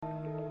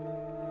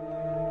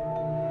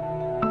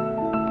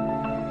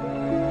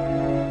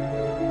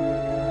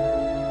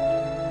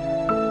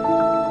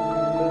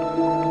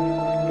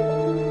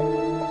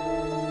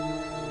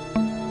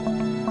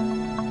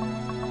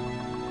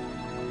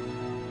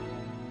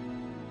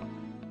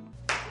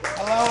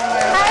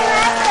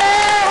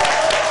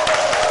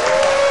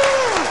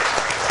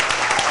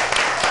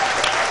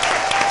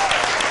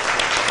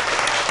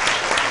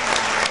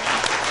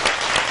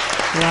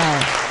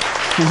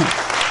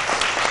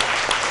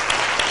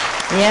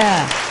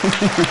Yeah.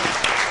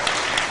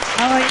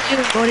 How are you,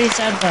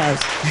 Bodhisattvas?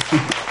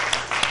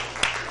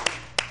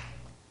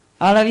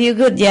 All of you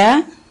good,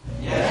 yeah?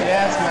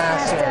 Yes,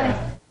 Master.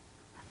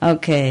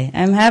 Okay,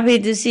 I'm happy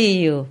to see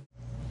you.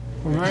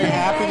 We're very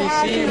happy to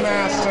see you,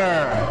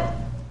 Master.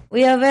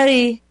 We are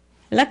very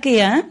lucky,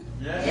 huh?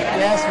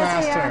 Yes,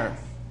 Master.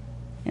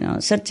 You know,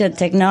 such a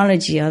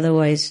technology,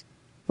 otherwise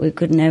we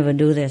could never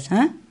do this,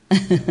 huh?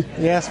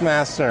 Yes,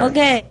 Master.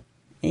 Okay.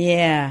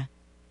 Yeah.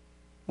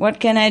 What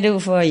can I do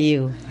for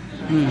you?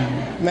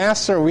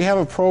 Master, we have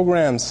a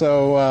program,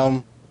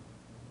 so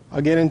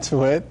I'll get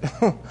into it.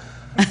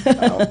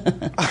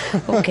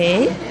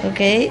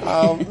 Okay.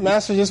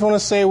 Master, just want to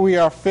say we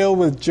are filled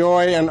with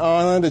joy and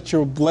honor that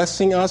you're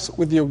blessing us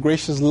with your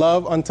gracious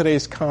love on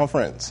today's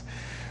conference.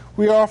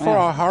 We offer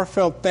our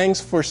heartfelt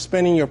thanks for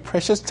spending your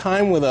precious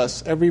time with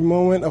us, every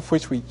moment of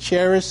which we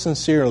cherish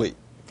sincerely.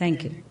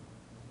 Thank you.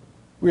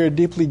 We are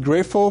deeply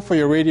grateful for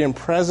your radiant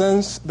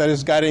presence that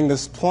is guiding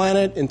this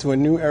planet into a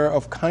new era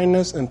of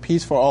kindness and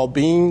peace for all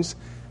beings,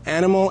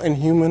 animal and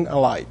human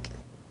alike.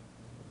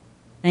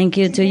 Thank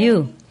you to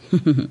you.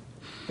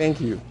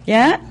 Thank you.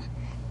 Yeah?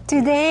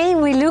 Today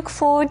we look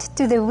forward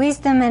to the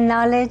wisdom and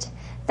knowledge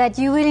that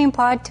you will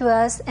impart to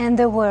us and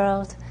the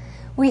world.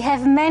 We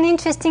have many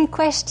interesting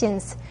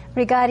questions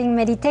regarding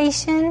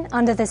meditation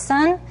under the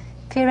sun,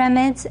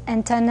 pyramids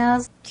and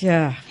tunnels.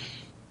 Yeah.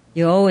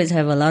 You always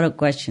have a lot of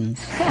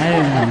questions. I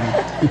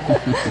remember.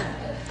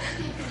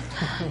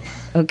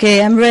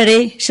 Okay, I'm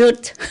ready.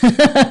 Shoot.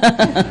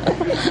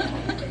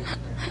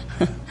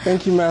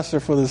 Thank you, Master,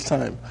 for this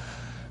time.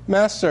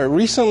 Master,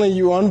 recently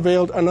you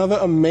unveiled another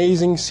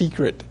amazing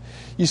secret.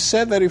 You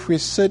said that if we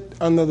sit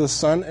under the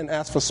sun and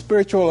ask for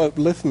spiritual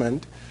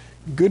upliftment,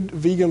 good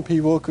vegan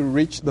people could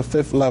reach the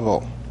 5th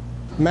level.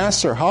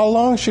 Master, how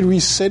long should we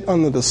sit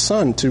under the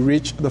sun to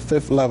reach the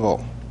 5th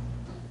level?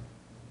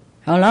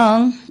 How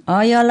long?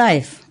 All your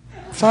life.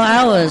 4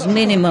 hours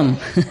minimum.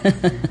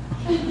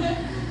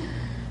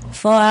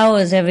 4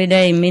 hours every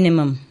day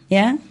minimum.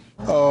 Yeah?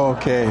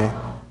 Okay.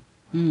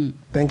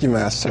 Thank you,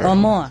 Master. Or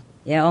more.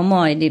 Yeah, or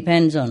more. It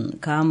depends on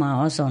karma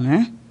also,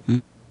 huh?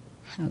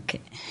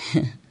 Okay.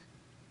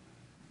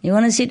 You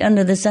want to sit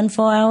under the sun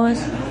 4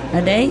 hours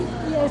a day?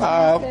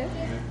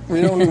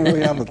 We don't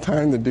really have the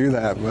time to do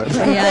that, but...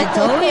 Yeah,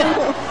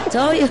 I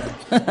told you.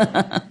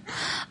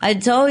 I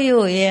told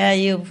you, yeah,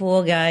 you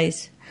poor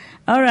guys.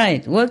 All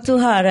right, work too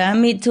hard, huh?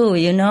 Me too,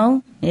 you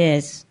know?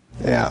 Yes.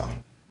 Yeah.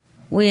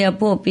 We are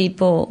poor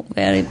people,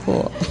 very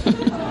poor.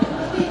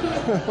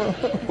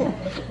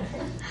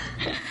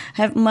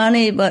 Have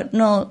money, but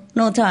no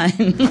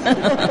time.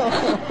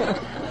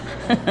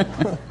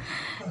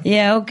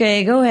 Yeah,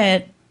 okay, go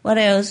ahead. What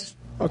else?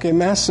 Okay,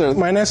 Master,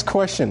 my next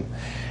question.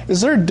 Is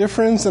there a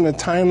difference in the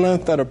time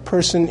length that a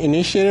person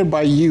initiated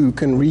by you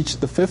can reach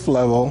the 5th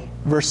level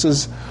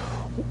versus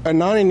a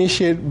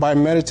non-initiated by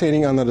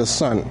meditating under the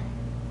sun?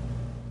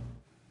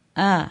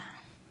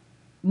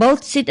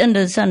 Both sit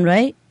under the sun,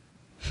 right?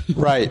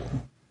 Right.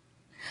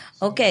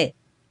 Okay.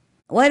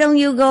 Why don't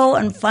you go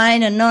and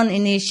find a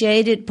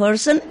non-initiated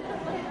person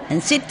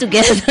and sit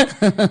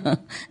together,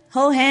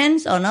 hold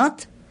hands or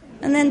not,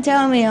 and then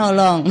tell me how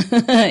long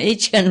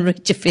each can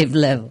reach the 5th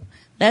level.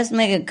 Let's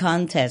make a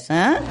contest,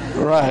 huh?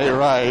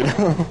 Right.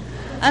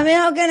 I mean,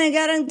 how can I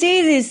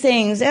guarantee these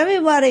things?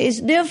 Everybody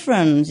is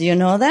different, you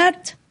know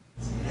that?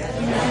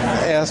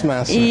 Yes,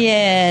 Master.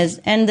 Yes,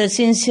 and the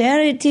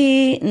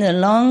sincerity, the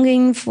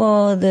longing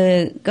for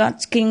the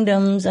God's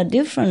kingdoms are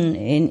different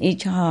in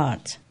each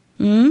heart.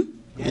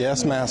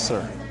 Yes,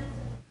 Master.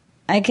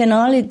 I can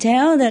only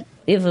tell that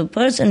if a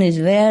person is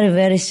very,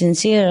 very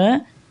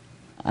sincere,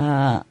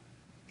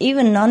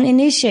 even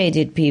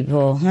non-initiated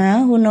people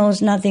who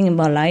knows nothing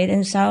about light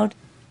and sound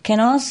can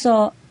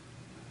also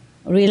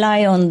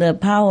rely on the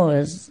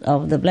powers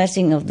of the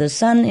blessing of the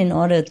sun in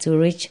order to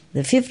reach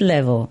the 5th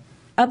level.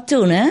 Up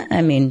to,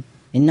 I mean,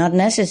 not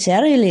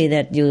necessarily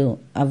that you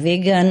are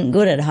vegan,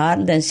 good at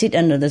heart, then sit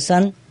under the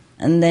sun,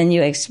 and then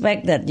you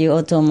expect that you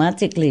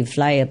automatically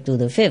fly up to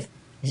the 5th.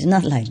 It's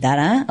not like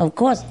that, Of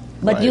course.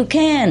 But Right. you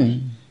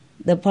can.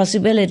 The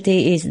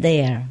possibility is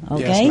there,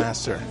 okay?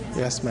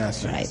 Yes,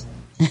 Master.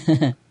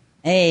 Right.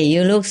 Hey,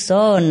 you look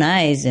so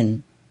nice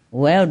and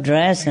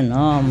well-dressed and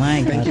oh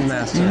my God. Thank you,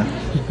 Master.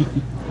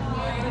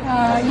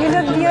 You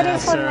look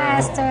beautiful,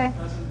 Master.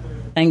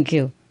 Thank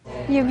you.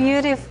 You're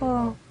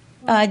beautiful.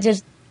 I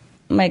just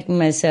make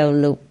myself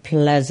look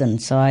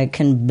pleasant so I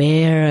can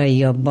bear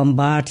your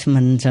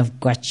bombardment of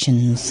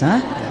questions, huh?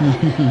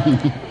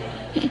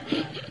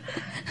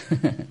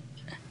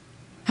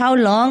 How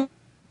long?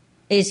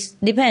 It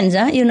depends,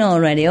 huh? You know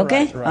already,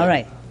 okay? Right. All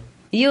right.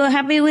 You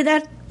happy with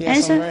that Yes,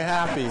 answer? I'm very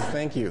happy.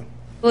 Thank you.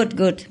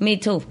 Good. Me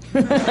too.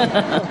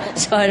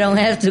 So I don't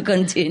have to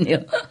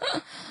continue.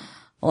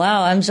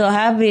 Wow, I'm so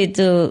happy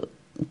to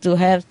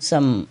have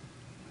some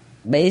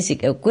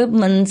basic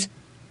equipment,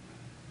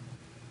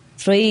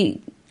 3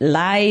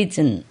 lights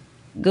and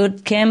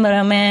good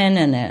cameraman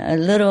and a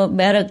little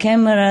better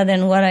camera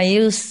than what I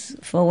use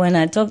for when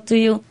I talk to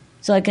you.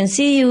 So I can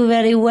see you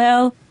very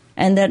well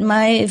and that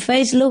my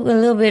face look a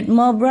little bit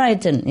more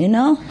brightened, you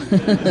know?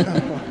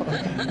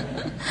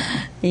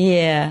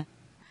 Yeah.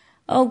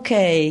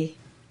 Okay.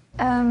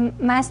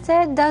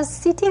 Master, does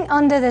sitting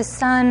under the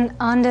sun,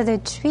 under the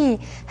tree,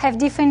 have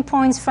different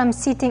points from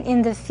sitting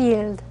in the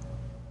field?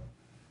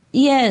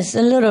 Yes,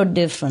 a little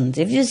different.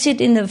 If you sit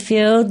in the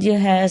field, you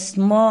have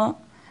more,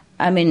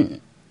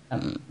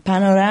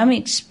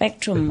 panoramic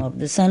spectrum of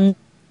the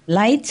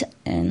sunlight,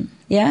 and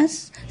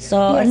yes.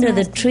 So Yes, under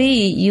Master. the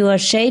tree, you are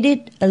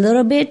shaded a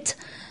little bit,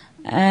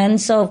 and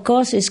so of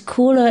course it's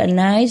cooler and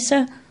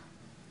nicer,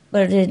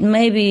 but it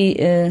may be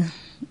a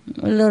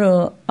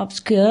little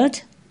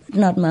obscured.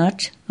 Not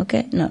much,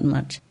 okay? Not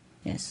much,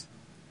 yes.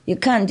 You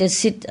can't just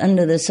sit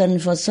under the sun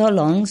for so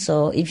long,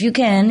 so if you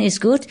can, it's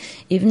good.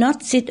 If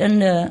not, sit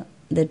under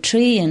the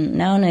tree and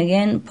now and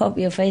again pop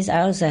your face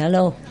out, say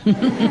hello to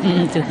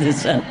the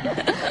sun.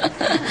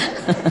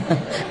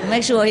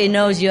 Make sure he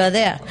knows you are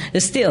there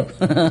still.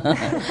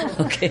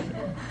 Okay.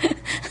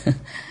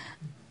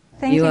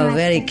 Thank You are Master.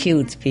 very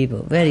cute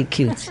people, very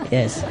cute,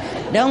 yes.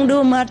 Don't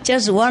do much,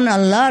 just want a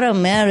lot of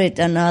merit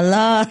and a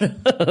lot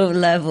of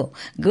level.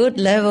 Good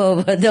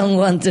level, but don't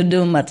want to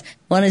do much.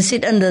 Want to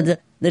sit under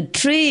the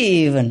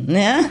tree even,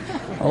 yeah?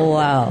 Oh,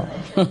 wow.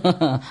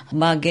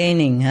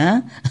 Bargaining,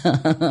 huh?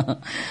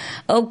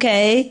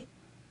 Okay.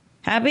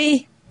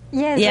 Happy?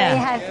 Yes, Yeah. very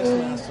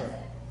happy.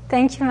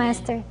 Thank you,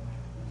 Master.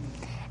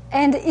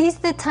 And is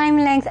the time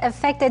length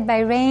affected by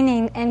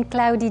raining and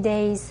cloudy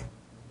days?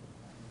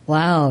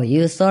 Wow,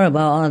 you thought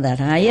about all that,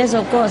 huh? Yes,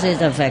 of course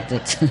it's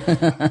affected.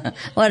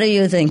 What do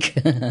you think?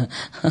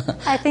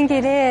 I think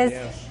it is.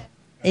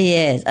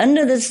 Yes,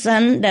 under the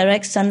sun,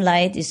 direct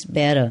sunlight is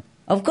better.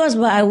 Of course,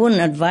 but I wouldn't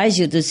advise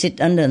you to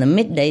sit under the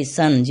midday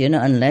sun,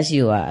 unless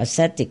you are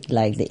ascetic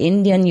like the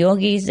Indian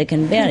yogis, they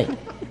can bear it.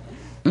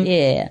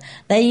 Yeah,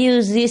 they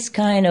use this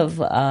kind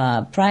of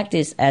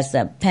practice as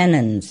a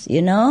penance,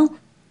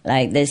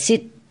 like they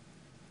sit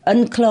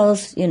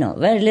unclothed,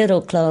 very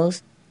little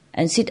clothes,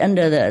 and sit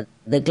under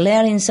the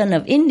glaring sun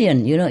of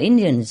Indian.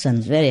 Indian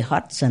sun's very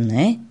hot sun,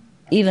 eh?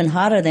 Even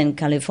hotter than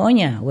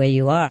California, where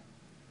you are.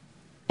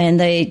 And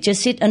they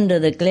just sit under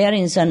the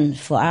glaring sun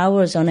for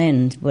hours on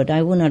end, but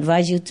I wouldn't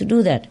advise you to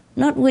do that.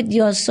 Not with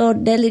your so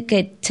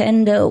delicate,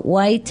 tender,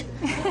 white,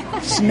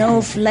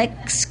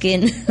 snowflake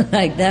skin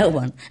like that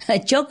one.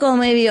 Choco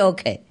may be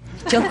okay.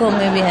 Choco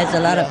maybe has a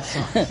lot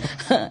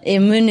of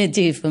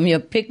immunity from your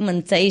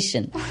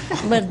pigmentation.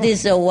 But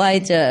this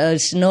white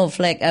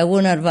snowflake, I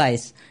wouldn't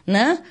advise.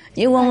 No?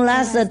 You won't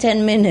last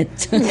 10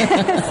 minutes.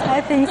 Yes,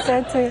 I think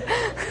so too.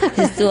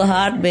 It's too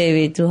hot,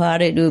 baby. Too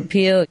hot. It will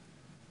peel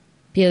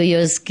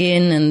your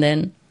skin, and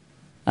then,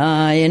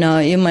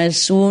 you might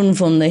swoon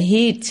from the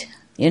heat,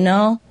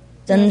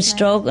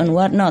 sunstroke and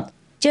whatnot.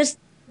 Just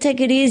take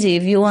it easy.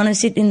 If you want to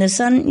sit in the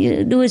sun,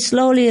 you do it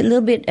slowly a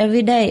little bit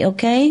every day,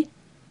 okay?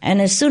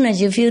 And as soon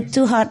as you feel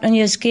too hot on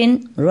your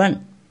skin,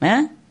 run.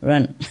 Huh?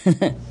 Run.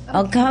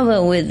 Or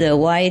cover with a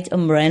white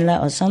umbrella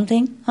or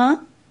something, huh?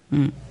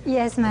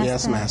 Yes, Master.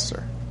 Yes,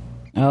 Master.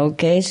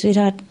 Okay,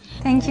 sweetheart.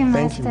 Thank you,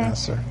 Thank Master. you,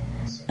 Master.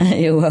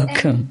 You're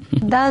welcome.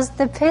 Does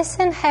the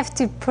person have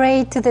to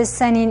pray to the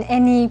sun in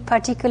any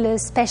particular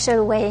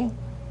special way?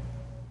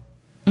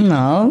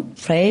 No,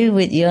 pray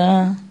with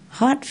your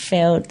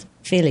heartfelt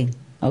feeling,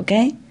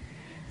 okay?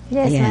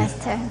 Yes, Yeah.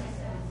 Master.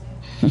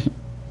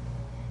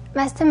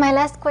 Master, my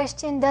last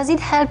question, does it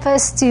help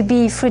us to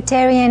be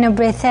fruitarian or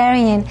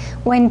breatharian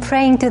when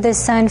praying to the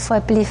sun for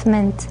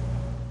upliftment?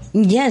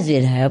 Yes,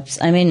 it helps.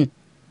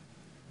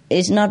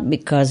 It's not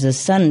because the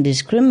sun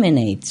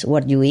discriminates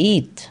what you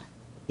eat.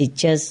 It's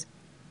just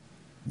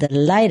the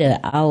lighter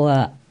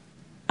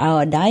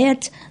our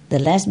diet, the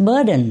less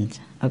burdened,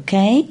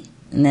 okay?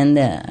 And then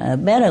the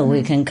better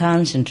we can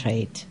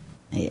concentrate,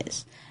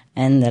 yes.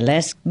 And the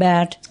less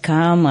bad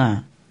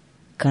karma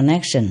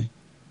connection,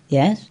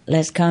 yes?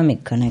 Less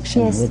karmic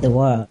connection Yes. with the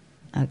world,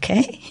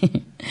 okay?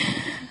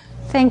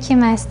 Thank you,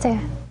 Master.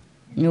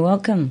 You're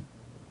welcome.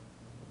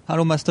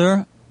 Hello,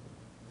 Master.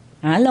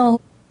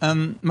 Hello.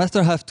 Master,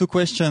 I have two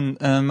questions.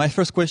 My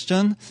first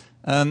question,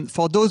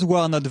 for those who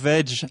are not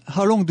veg,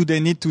 how long do they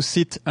need to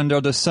sit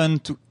under the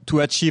sun to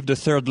achieve the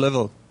third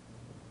level?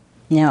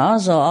 Yeah,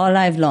 also all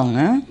life long,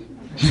 huh?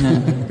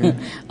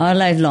 All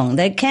life long.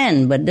 They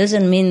can, but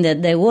doesn't mean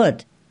that they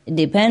would. It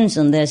depends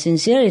on their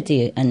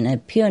sincerity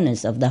and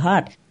pureness of the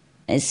heart.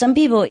 Some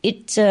people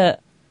eat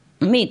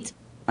meat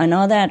and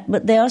all that,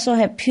 but they also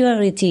have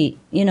purity,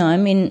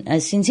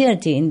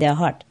 sincerity in their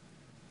heart.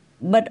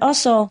 But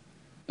also,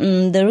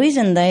 the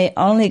reason they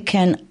only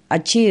can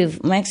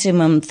achieve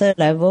maximum third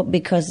level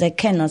because they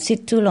cannot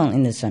sit too long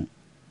in the sun.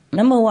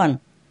 Number one,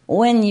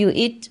 when you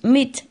eat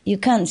meat, you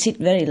can't sit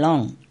very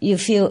long. You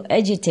feel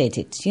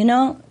agitated,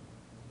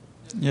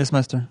 Yes,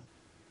 Master.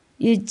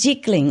 You're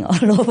jiggling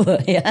all over,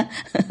 yeah?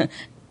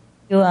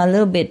 You are a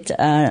little bit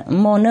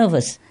more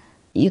nervous.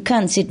 You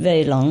can't sit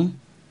very long.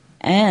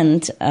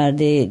 And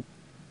the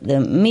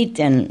meat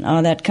and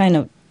all that kind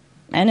of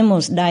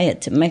animals'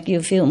 diet make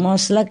you feel more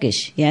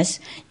sluggish, yes?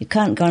 You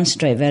can't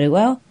concentrate very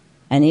well.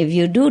 And if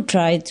you do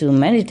try to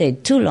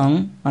meditate too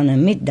long on a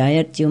meat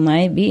diet, you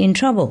might be in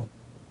trouble.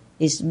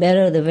 It's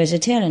better the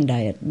vegetarian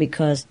diet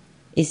because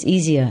it's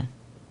easier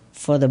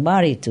for the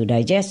body to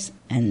digest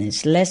and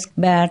it's less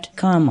bad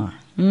karma.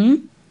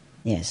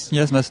 Yes.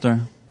 Yes, Master.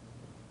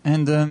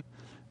 And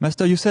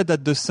Master, you said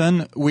that the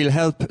sun will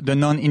help the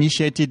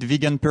non-initiated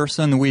vegan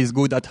person who is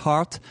good at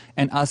heart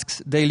and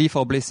asks daily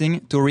for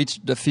blessing to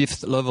reach the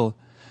 5th level.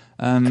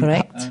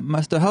 Correct.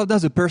 Master, how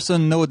does a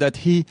person know that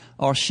he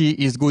or she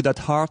is good at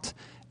heart,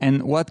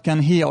 and what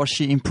can he or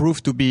she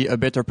improve to be a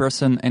better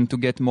person and to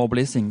get more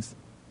blessings?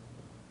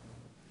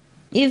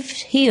 If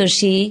he or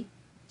she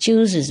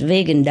chooses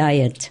vegan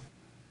diet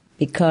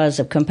because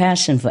of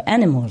compassion for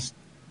animals,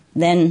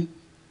 then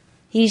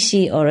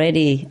she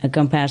already a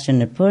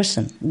compassionate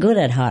person, good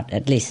at heart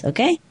at least,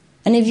 okay?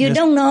 And if you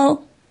don't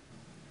know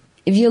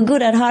if you're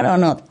good at heart or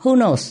not, who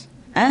knows?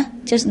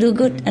 Just do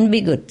good and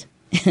be good,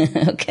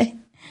 okay?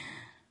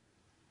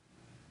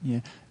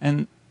 Yeah.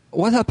 And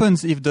what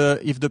happens if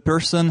the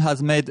person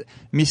has made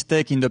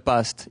mistake in the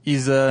past?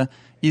 Is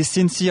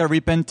sincere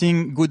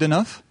repenting good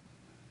enough?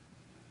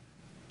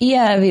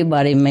 Yeah,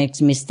 everybody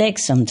makes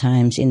mistakes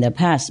sometimes in the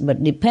past,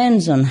 but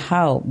depends on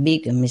how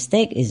big a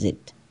mistake is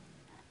it.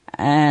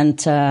 And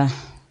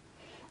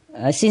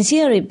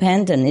sincere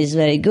repentance is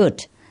very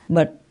good,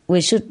 but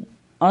we should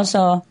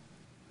also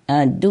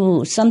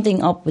do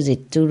something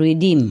opposite to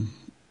redeem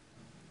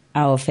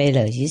our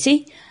failures. You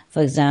see,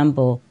 for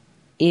example,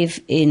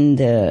 if in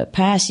the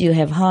past you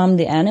have harmed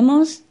the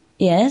animals,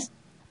 yes,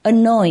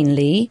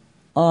 unknowingly,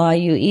 or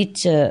you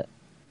eat the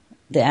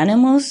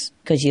animals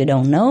because you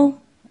don't know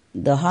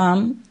the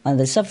harm or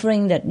the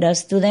suffering that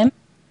does to them,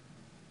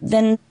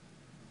 then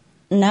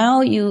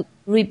now you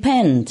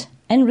repent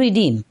and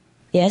redeem.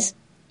 Yes,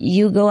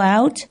 you go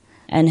out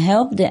and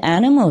help the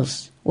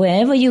animals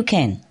wherever you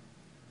can,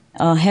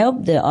 or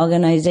help the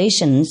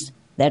organizations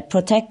that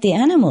protect the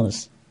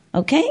animals.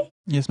 Okay?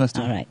 Yes,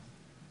 Master. All right.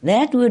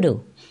 That will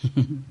do.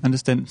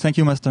 Understand. Thank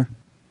you, Master.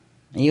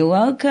 You're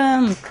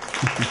welcome.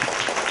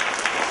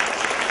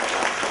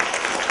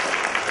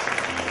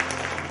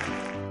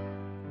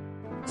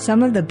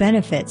 Some of the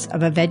benefits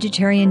of a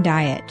vegetarian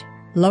diet: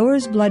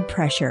 lowers blood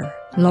pressure,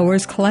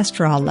 lowers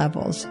cholesterol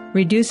levels,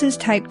 reduces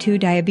type 2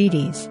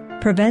 diabetes,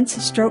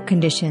 prevents stroke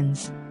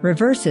conditions,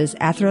 reverses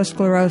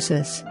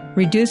atherosclerosis,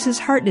 reduces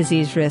heart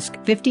disease risk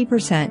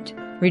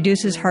 50%,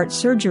 reduces heart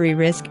surgery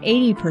risk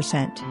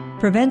 80%,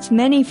 prevents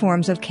many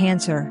forms of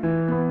cancer.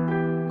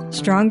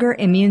 Stronger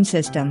immune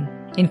system,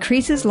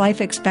 increases life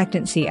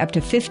expectancy up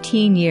to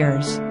 15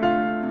 years.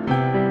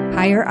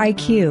 Higher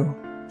IQ,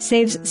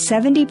 saves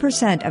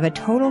 70% of a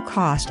total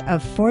cost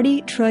of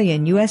 $40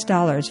 trillion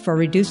for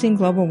reducing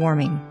global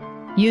warming.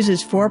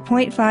 Uses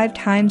 4.5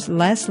 times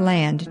less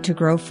land to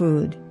grow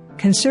food.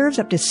 Conserves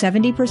up to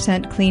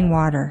 70% clean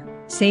water.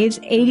 Saves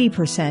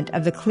 80%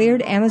 of the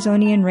cleared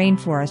Amazonian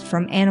rainforest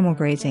from animal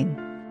grazing.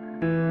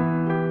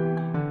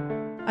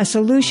 A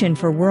solution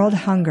for world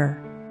hunger.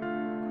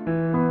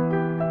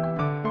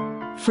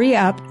 Free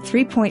up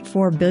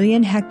 3.4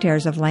 billion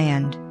hectares of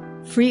land.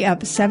 Free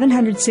up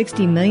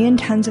 760 million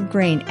tons of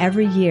grain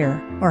every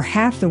year, or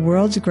half the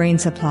world's grain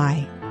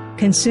supply.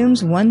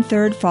 Consumes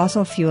 1/3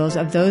 fossil fuels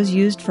of those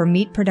used for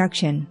meat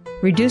production.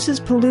 Reduces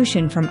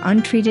pollution from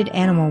untreated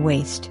animal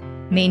waste.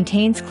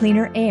 Maintains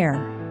cleaner air.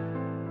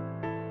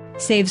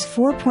 Saves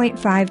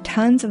 4.5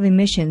 tons of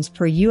emissions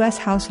per U.S.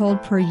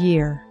 household per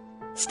year.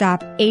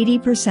 Stop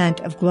 80%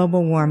 of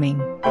global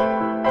warming.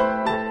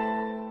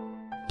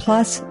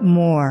 Plus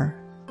more.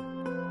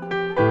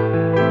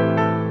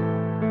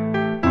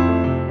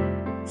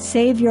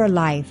 Save your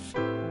life.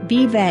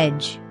 Be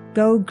veg.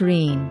 Go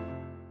green.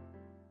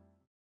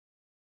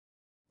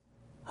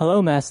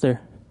 Hello,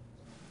 Master.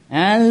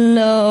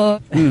 Hello.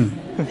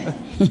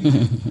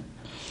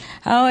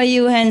 How are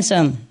you,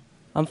 handsome?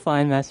 I'm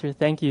fine, Master.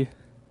 Thank you.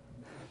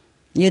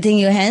 You think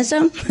you're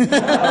handsome?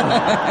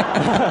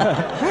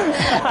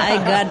 I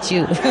got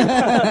you.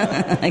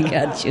 I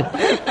got you.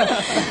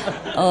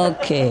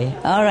 Okay.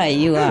 All right,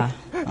 you are.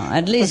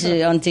 At least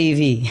you're on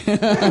TV.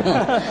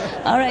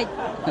 All right.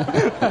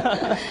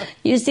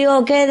 You still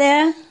okay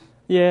there?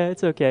 Yeah,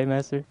 it's okay,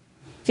 Master.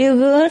 Feel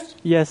good?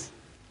 Yes.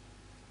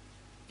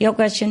 Your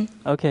question?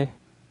 Okay.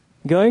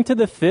 Going to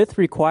the 5th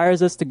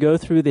requires us to go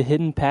through the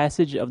hidden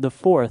passage of the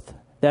 4th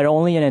that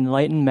only an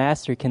enlightened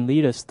master can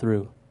lead us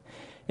through.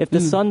 If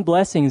the sun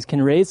blessings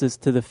can raise us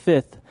to the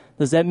 5th,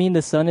 does that mean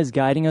the sun is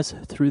guiding us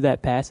through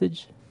that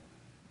passage?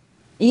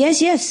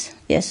 Yes.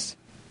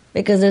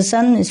 Because the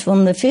sun is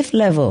from the 5th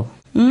level.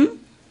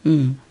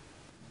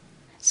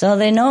 So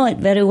they know it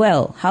very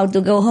well, how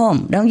to go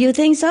home. Don't you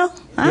think so?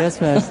 Huh? Yes,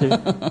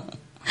 Master.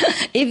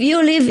 If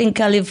you live in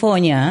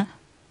California,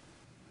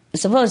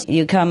 suppose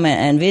you come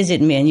and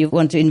visit me and you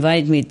want to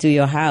invite me to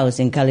your house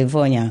in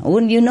California,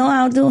 wouldn't you know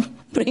how to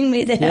bring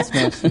me there? Yes,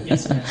 Master.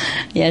 Yes, Master.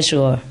 Yeah,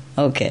 sure.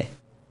 Okay.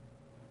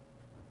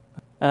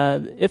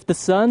 If the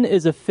sun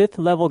is a 5th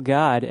level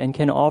God and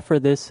can offer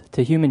this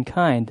to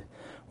humankind,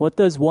 what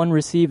does one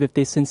receive if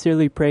they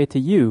sincerely pray to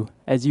you,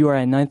 as you are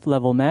a 9th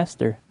level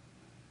master?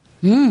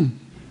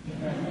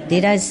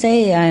 Did I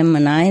say I'm a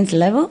 9th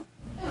level,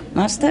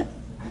 Master?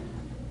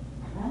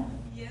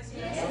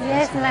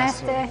 Yes,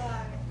 Master.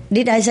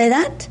 Did I say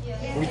that?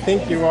 We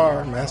think you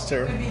are,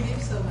 Master.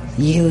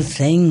 You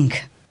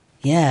think?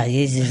 Yeah,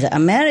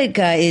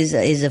 America is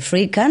a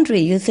free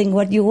country. You think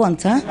what you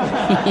want, huh?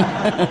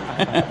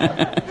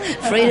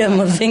 Freedom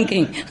of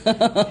thinking.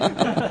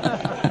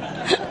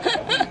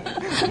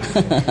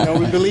 No,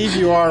 we believe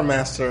you are,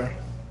 Master.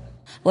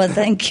 Well,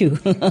 thank you.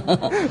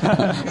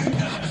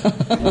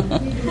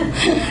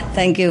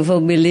 Thank you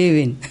for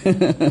believing.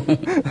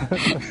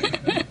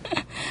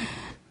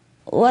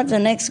 What's the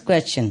next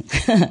question?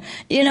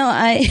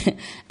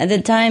 At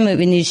the time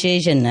of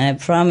initiation, I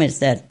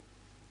promised that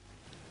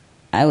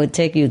I would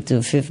take you to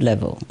 5th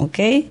level,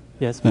 okay?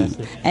 Yes,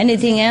 Master.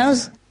 Anything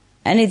else?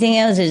 Anything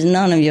else is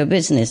none of your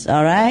business,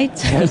 all right?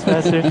 Yes,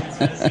 Master.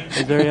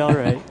 It's very all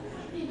right.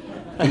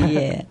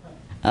 Yeah.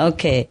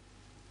 Okay.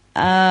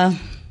 God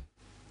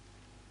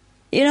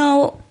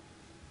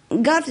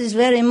is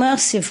very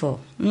merciful.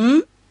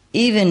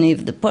 Even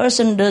if the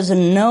person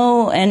doesn't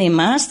know any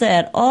master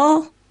at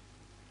all,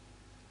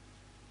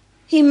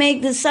 He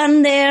make the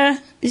sun there,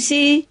 you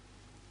see,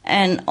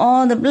 and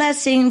all the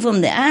blessing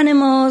from the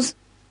animals,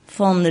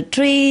 from the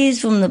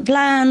trees, from the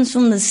plants,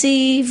 from the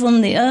sea,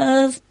 from the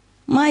earth.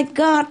 My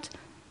God.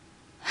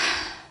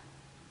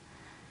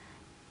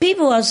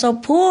 People are so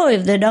poor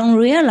if they don't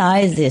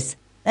realize this.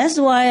 That's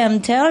why I'm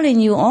telling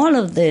you all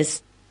of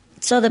this.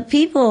 So the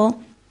people,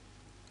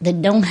 they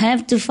don't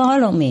have to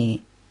follow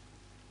me.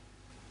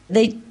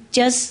 They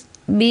just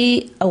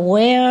be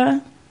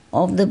aware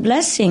of the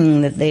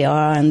blessing that they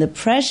are and the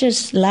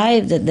precious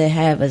life that they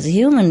have as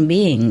human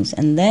beings.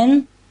 And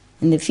then,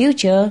 in the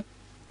future,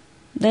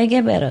 they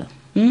get better.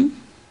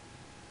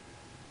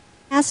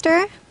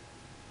 Master?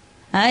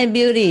 Hi,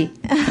 Beauty.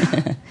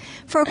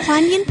 For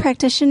Kuan Yin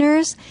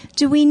practitioners,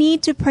 do we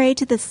need to pray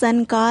to the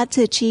Sun God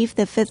to achieve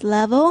the 5th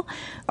level?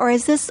 Or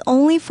is this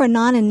only for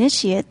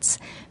non-initiates?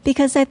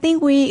 Because I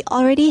think we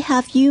already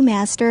have you,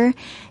 Master,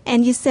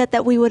 and you said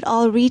that we would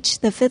all reach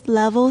the 5th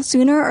level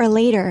sooner or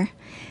later.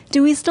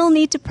 Do we still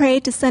need to pray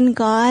to Sun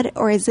God,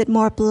 or is it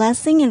more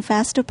blessing and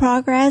faster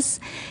progress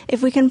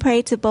if we can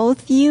pray to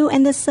both you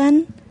and the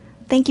Sun?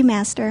 Thank you,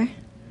 Master.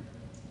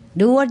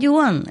 Do what you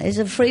want. It's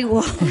a free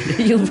world.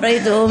 You pray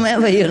to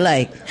whomever you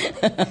like.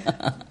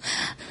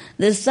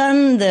 The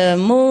sun, the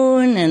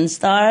moon, and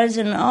stars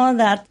and all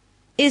that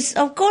is,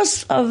 of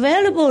course,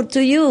 available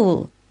to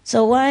you.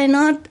 So why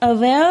not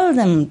avail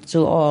them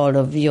to all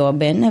of your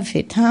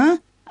benefit, huh?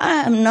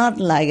 I am not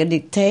like a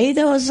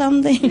dictator or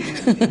something.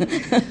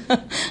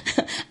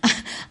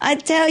 I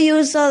tell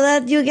you so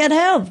that you get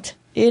helped,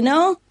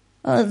 The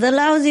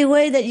lousy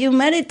way that you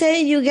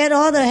meditate, you get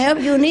all the help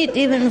you need,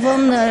 even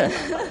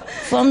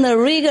from the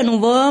Regan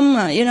worm,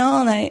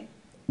 like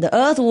the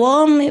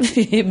earthworm. If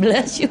he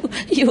bless you,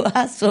 you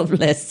ask for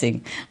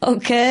blessing,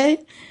 okay?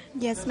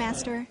 Yes,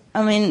 Master.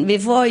 I mean,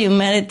 before you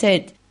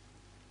meditate,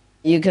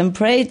 you can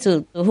pray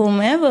to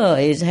whomever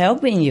is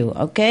helping you,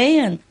 okay?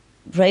 And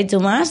pray to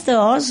Master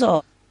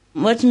also.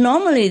 But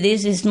normally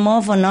this is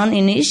more for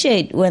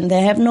non-initiate when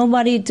they have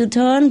nobody to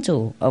turn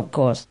to, of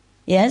course.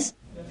 Yes?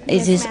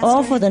 It is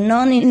all for the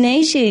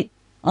non-initiate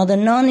or the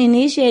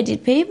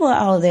non-initiated people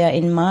out there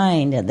in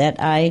mind that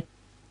I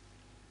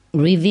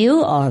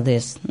review all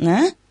this.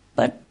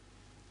 But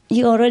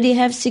you already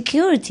have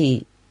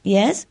security,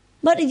 yes?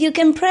 But you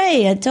can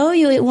pray. I told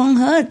you it won't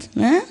hurt.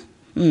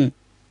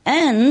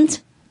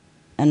 And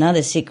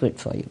another secret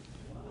for you.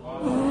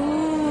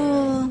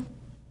 Ooh.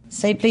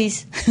 Say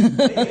please. A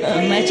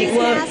magic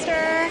word.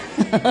 Master.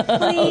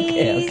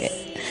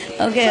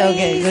 Okay.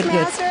 Please, Good.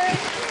 Master.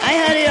 I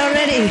heard it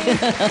already.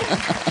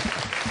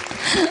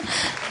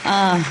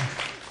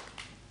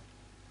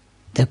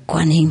 The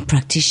Kuan Yin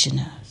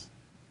practitioners,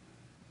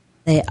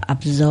 they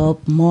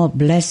absorb more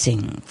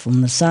blessing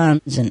from the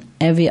suns and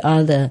every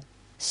other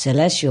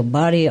celestial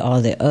body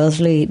or the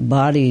earthly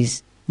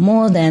bodies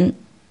more than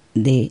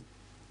the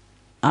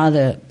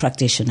other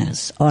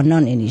practitioners or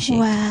non-initiated.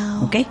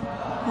 Wow. Okay?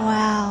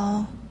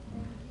 Wow.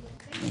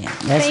 Yeah,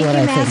 that's Thank what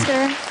you, I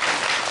Master.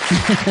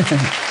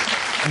 think.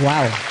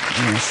 Wow.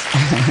 Yes.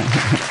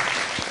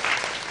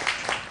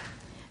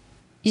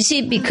 You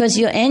see, because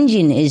your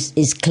engine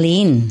is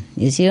clean.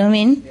 You see what I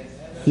mean?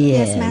 Yeah,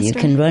 Yes, Master. you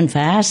can run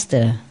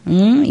faster.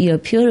 You're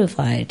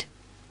purified.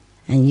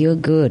 And you're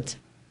good.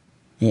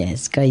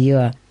 Yes, because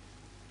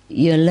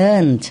you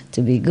learned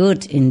to be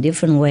good in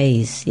different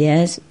ways.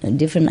 Yes, in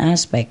different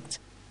aspects.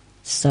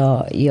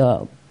 So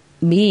your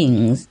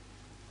being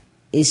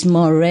is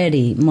more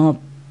ready, more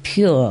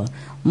pure,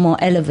 more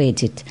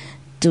elevated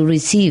to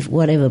receive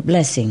whatever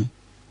blessing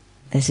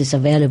that is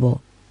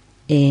available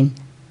in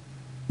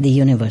the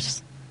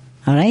universe.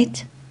 All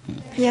right?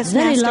 Yes,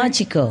 Very Master.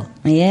 logical.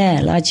 Yeah,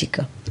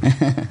 logical.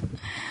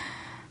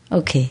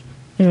 Okay,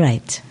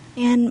 right.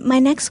 And my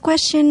next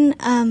question,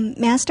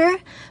 Master,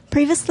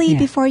 previously Yeah.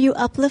 before you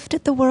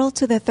uplifted the world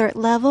to the 3rd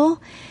level,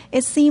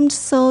 it seemed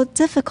so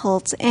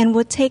difficult and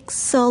would take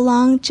so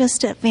long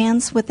just to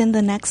advance within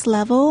the next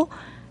level.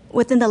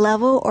 within the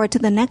level or to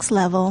the next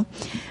level.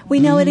 We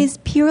know it is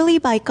purely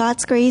by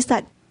God's grace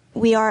that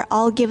we are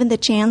all given the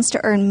chance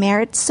to earn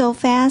merit so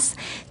fast,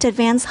 to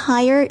advance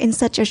higher in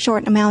such a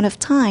short amount of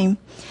time.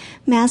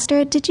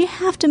 Master, did you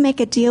have to make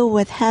a deal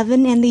with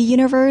heaven and the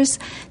universe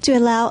to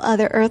allow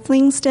other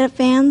earthlings to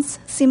advance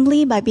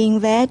simply by being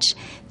veg,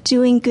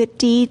 doing good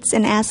deeds,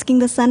 and asking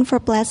the sun for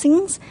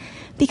blessings?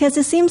 Because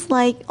it seems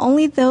like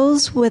only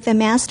those with a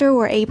master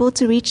were able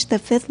to reach the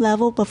 5th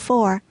level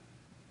before.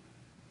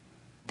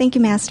 Thank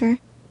you, Master.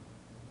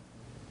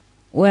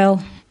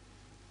 Well,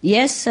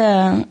 yes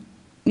and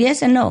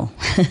no.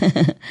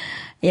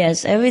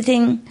 Yes,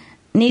 everything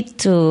needs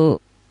to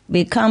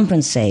be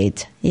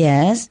compensated,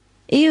 yes.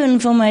 Even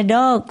for my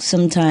dogs,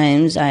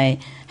 sometimes I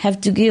have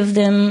to give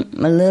them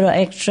a little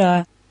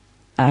extra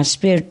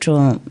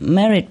spiritual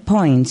merit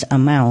points,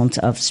 amount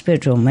of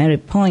spiritual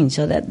merit points,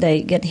 so that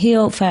they get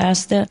healed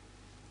faster,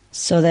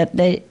 so that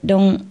they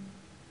don't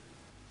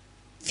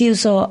feel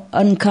so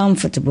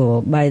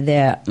uncomfortable by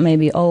their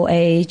maybe old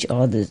age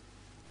or the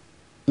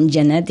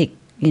genetic,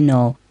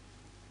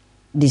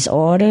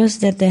 disorders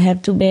that they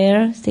have to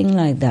bear, things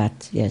like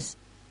that, yes.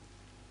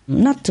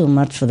 Not too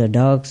much for the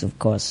dogs, of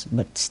course,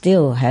 but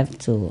still have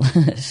to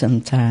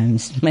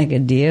sometimes make a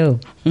deal.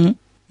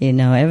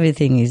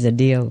 Everything is a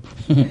deal.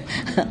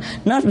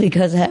 Not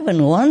because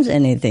heaven wants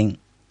anything.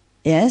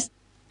 Yes?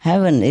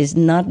 Heaven is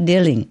not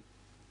dealing.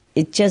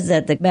 It's just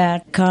that the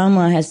bad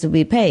karma has to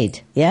be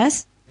paid.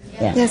 Yes?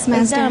 Yeah. Yes, Master.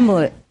 For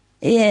example,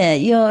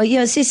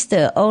 your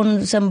sister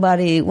owes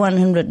somebody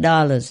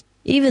 $100,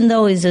 even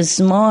though it's a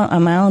small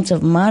amount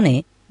of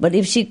money. But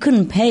if she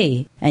couldn't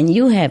pay and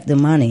you have the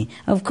money,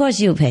 of course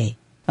you pay,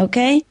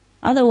 okay?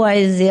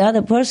 Otherwise, the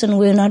other person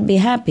will not be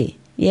happy,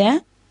 yeah?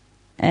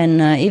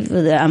 And if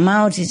the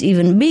amount is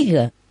even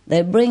bigger,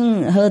 they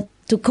bring her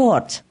to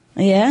court,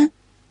 yeah?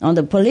 Or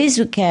the police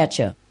will catch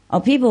her. Or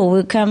people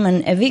will come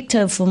and evict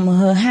her from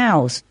her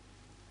house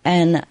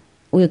and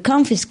will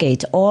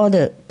confiscate all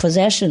the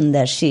possession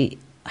that she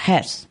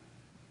has,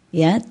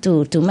 yeah?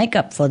 To make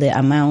up for the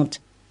amount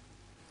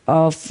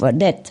of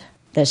debt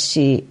that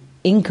she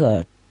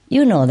incurred.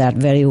 You know that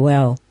very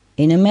well.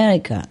 In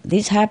America,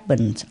 this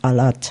happens a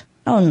lot.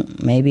 Oh,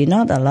 maybe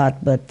not a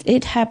lot, but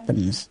it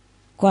happens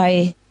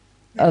quite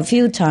a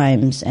few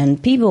times,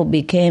 and people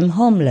became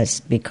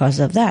homeless because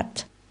of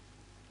that.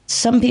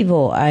 Some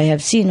people I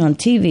have seen on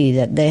TV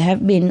that they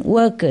have been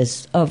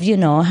workers of,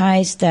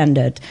 high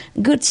standard,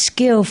 good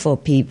skillful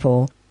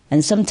people,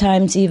 and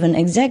sometimes even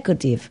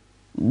executive.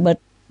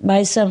 But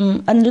by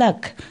some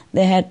unluck,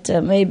 they had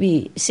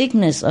maybe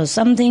sickness or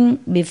something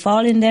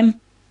befalling them.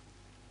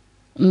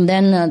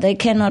 Then they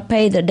cannot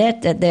pay the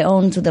debt that they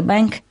own to the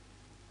bank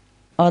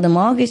or the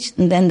mortgage,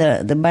 and then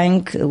the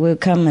bank will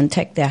come and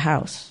take their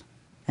house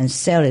and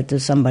sell it to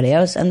somebody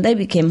else, and they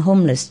became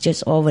homeless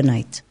just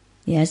overnight.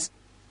 Yes?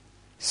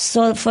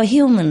 So for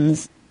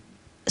humans,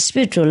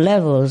 spiritual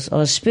levels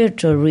or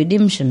spiritual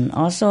redemption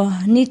also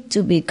need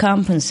to be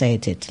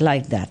compensated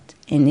like that,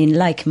 in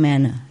like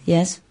manner.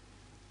 Yes?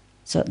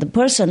 So the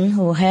person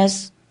who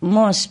has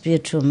more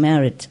spiritual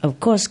merit, of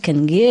course,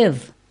 can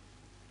give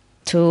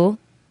to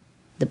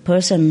the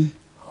person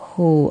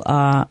who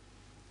are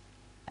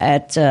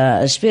at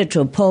a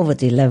spiritual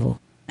poverty level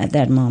at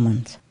that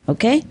moment.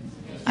 Okay?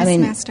 Yes,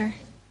 Master.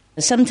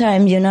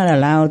 Sometimes you're not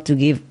allowed to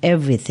give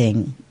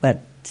everything,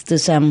 but to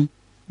some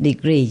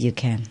degree you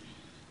can.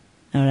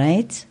 All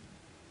right?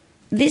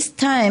 This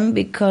time,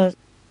 because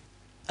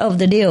of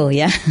the deal,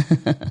 yeah?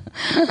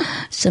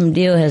 Some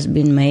deal has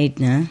been made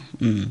now.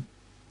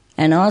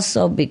 And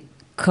also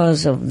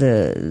because of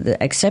the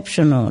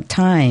exceptional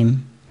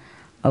time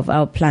of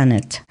our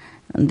planet,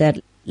 that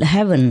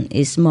heaven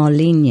is more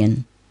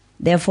lenient.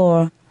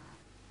 Therefore,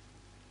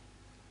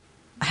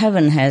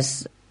 heaven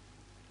has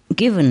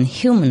given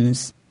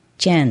humans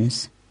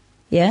chance,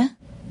 yeah?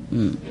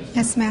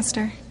 Yes,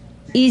 Master.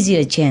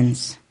 Easier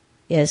chance,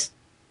 yes,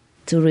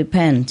 to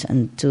repent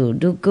and to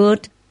do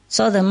good.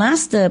 So the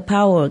master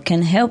power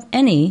can help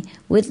any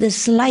with the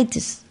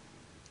slightest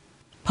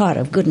part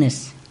of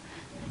goodness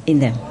in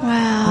them.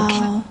 Wow.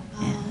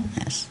 Okay. Yeah,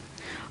 yes.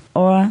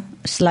 Or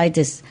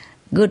slightest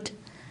good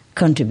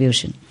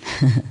contribution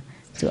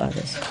to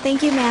others.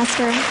 Thank you,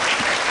 Master.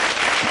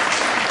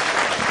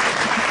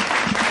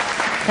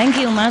 Thank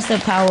you, Master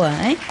Power.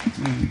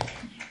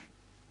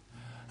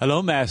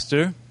 Hello,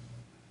 Master.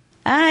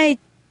 Hi.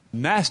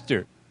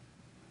 Master,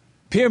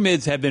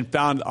 pyramids have been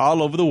found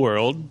all over the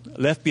world,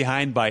 left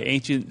behind by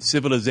ancient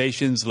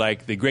civilizations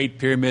like the Great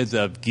Pyramids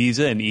of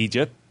Giza in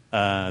Egypt,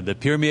 the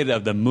Pyramid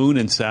of the Moon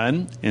and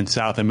Sun in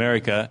South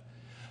America.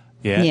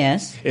 Yeah.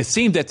 Yes. It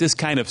seemed that this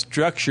kind of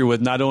structure was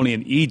not only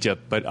in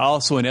Egypt, but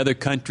also in other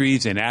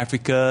countries in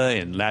Africa,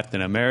 in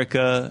Latin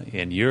America,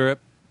 in Europe.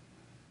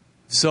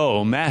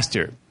 So,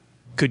 Master,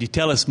 could you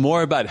tell us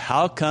more about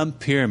how come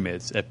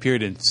pyramids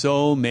appeared in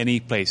so many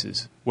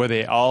places? Were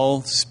they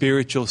all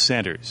spiritual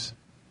centers?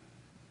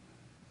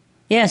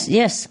 Yes,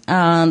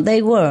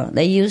 they were.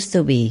 They used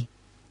to be.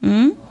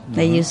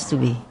 They used to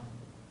be.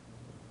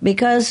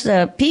 Because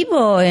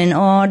people in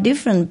all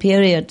different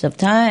periods of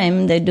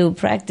time, they do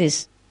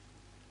practice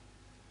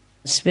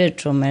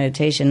spiritual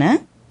meditation, huh?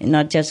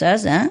 Not just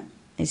us, huh?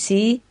 You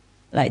see,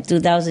 like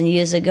 2,000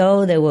 years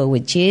ago, they were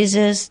with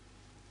Jesus.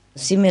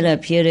 Similar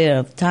period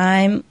of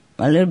time,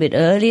 a little bit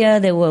earlier,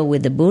 they were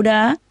with the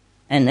Buddha.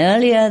 And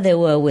earlier, they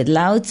were with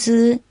Lao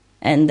Tzu.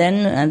 And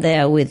then they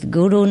are with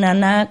Guru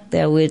Nanak.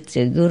 They are with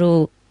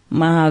Guru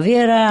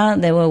Mahavira.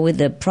 They were with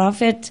the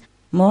Prophet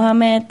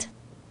Muhammad.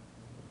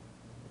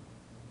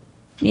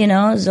 You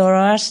know,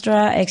 Zoroaster,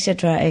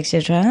 etc.,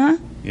 etc. Huh?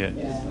 Yeah.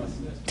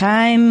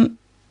 Time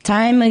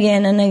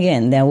again and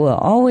again, there were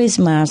always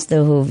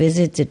masters who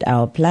visited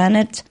our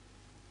planet,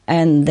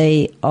 and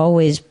they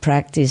always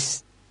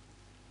practiced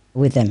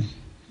with them,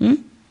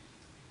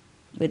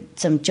 with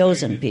some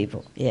chosen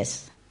people.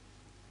 Yes.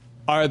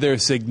 Are there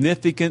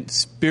significant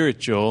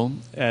spiritual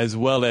as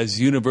well as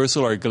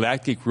universal or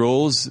galactic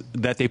roles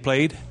that they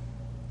played?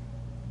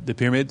 The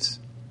pyramids?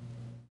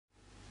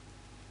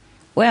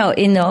 Well,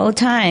 in the old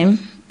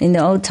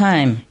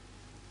time,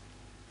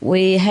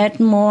 we had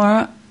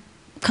more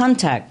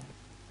contact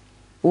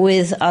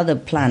with other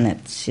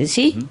planets, you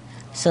see? Mm-hmm.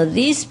 So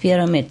these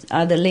pyramids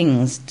are the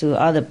links to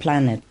other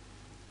planets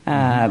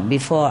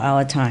before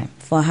our time,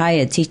 for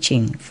higher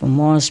teaching, for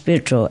more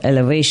spiritual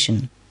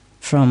elevation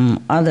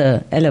from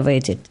other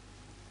elevated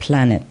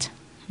planet.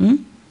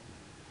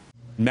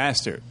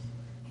 Master,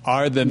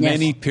 are the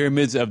many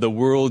pyramids of the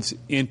worlds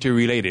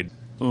interrelated?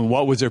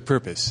 What was their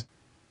purpose?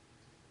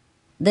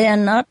 They are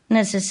not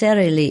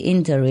necessarily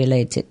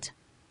interrelated,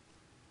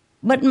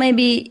 but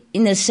maybe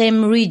in the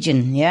same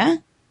region, yeah?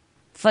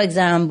 For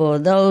example,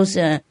 those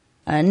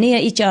near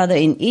each other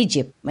in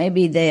Egypt,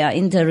 maybe they are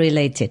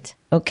interrelated,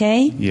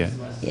 okay? Yeah.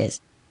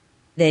 Yes.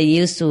 They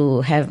used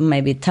to have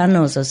maybe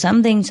tunnels or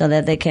something so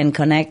that they can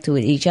connect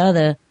with each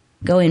other,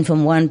 going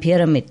from one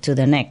pyramid to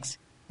the next,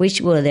 which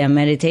were their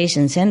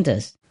meditation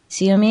centers.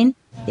 See what I mean?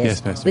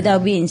 Yes, Master.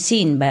 Without being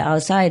seen by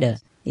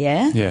outsiders,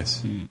 yeah?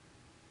 Yes.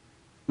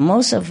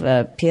 Most of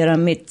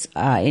pyramids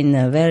are in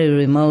a very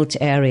remote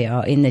area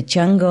or in the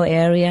jungle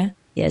area.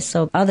 Yes,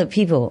 so other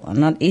people are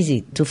not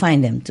easy to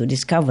find them, to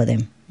discover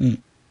them.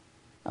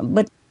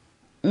 But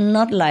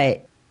not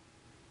like,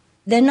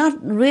 they're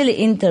not really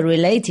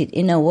interrelated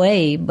in a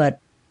way, but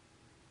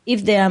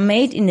if they are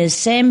made in the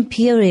same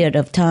period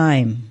of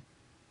time,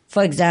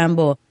 for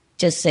example,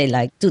 just say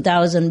like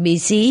 2000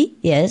 BC,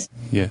 yes,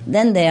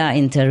 then they are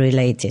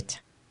interrelated.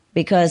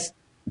 Because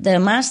the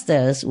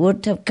masters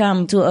would have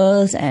come to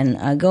Earth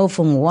and go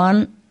from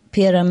one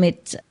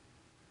pyramid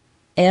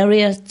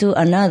area to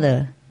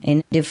another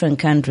in different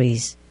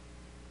countries.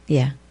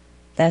 Yeah,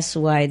 that's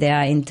why they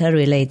are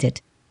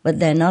interrelated. But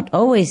they're not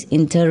always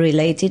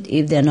interrelated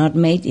if they're not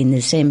made in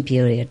the same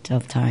period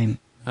of time.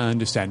 I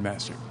understand,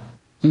 Master.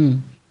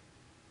 And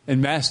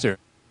Master,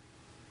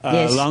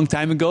 a long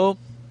time ago,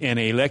 in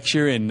a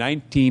lecture in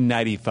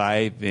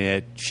 1995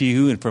 at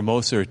Shihu in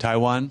Formosa,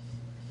 Taiwan,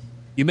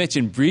 you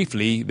mentioned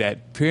briefly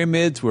that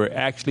pyramids were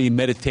actually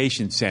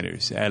meditation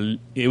centers.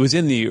 It was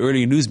in the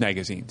early news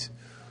magazines.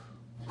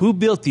 Who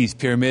built these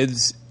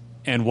pyramids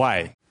and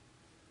why?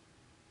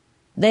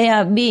 They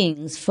are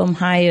beings from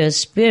higher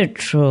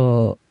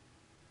spiritual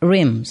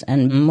realms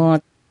and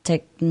more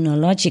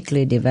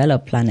technologically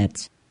developed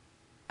planets.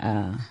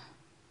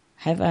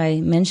 Have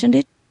I mentioned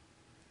it?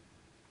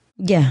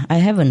 Yeah, I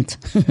haven't.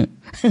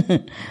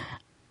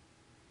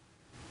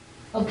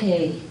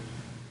 Okay.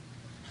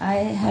 I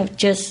have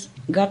just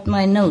got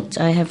my notes.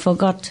 I have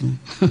forgotten.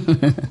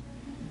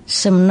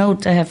 Some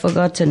note I have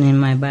forgotten in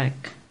my bag.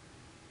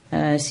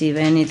 See if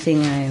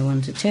anything I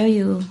want to tell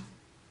you.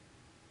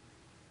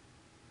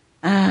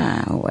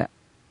 Well.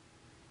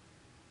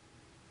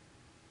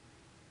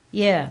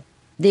 Yeah,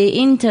 the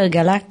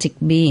intergalactic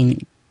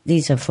being.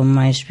 These are from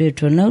my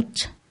spiritual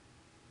notes.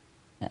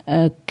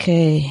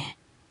 Okay.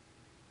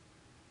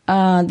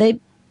 The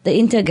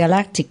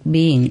intergalactic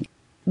being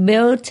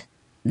built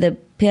the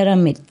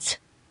pyramids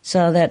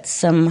so that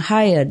some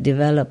higher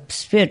developed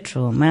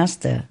spiritual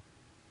master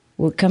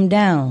would come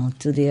down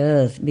to the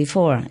earth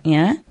before,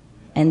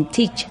 and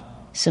teach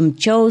some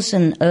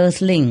chosen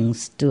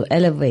earthlings to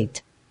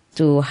elevate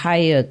to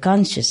higher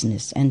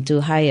consciousness and to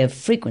higher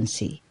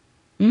frequency,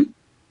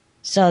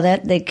 so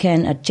that they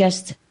can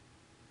adjust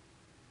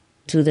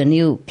to the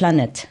new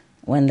planet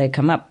when they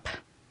come up.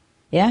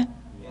 Yeah?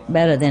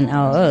 Better than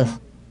our earth.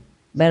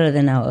 Better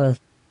than our earth.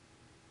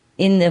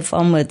 In the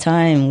former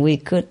time, we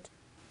could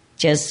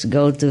just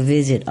go to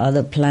visit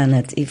other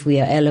planets if we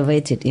are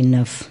elevated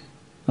enough.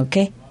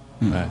 Okay?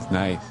 That's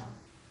nice.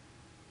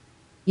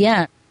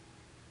 Yeah.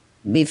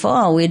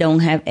 Before, we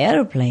don't have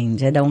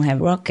airplanes, they don't have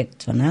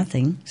rockets or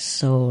nothing.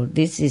 So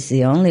this is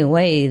the only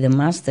way the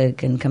master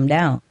can come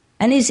down.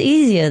 And it's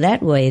easier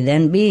that way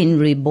than being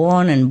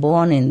reborn and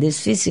born in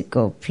this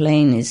physical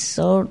plane is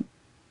so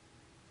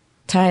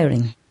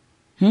tiring.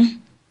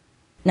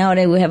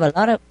 Nowadays we have a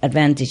lot of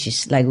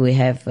advantages, like we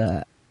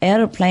have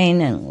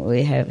airplane and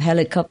we have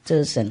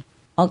helicopters and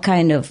all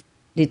kind of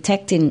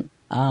detecting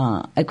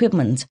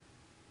equipment.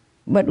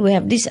 But we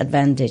have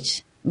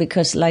disadvantage.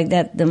 Because like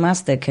that, the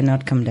master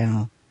cannot come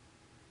down.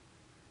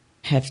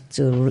 Have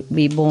to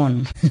be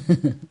born.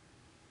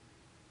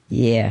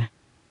 Yeah.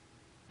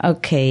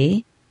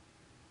 Okay.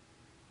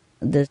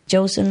 The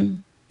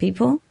chosen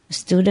people,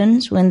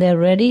 students, when they're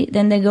ready,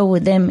 then they go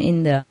with them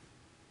in the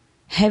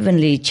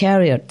heavenly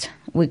chariot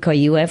we call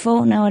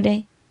UFO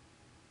nowadays.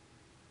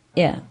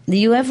 Yeah,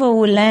 the UFO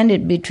will land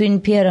it between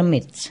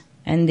pyramids,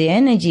 and the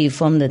energy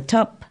from the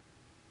top,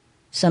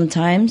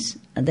 sometimes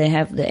they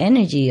have the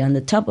energy on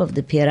the top of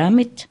the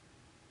pyramid.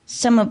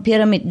 Some of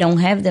pyramid don't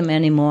have them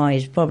anymore.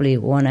 It's probably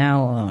 1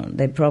 hour.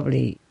 They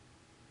probably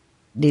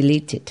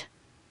delete it.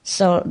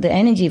 So the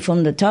energy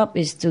from the top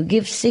is to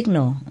give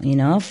signal,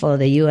 for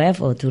the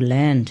UFO to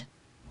land.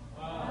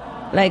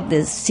 Like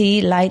the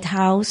sea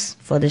lighthouse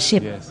for the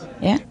ship. Yes.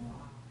 Yeah?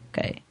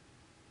 Okay.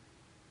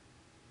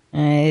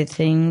 I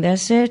think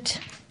that's it.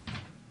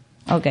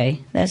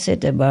 Okay, that's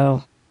it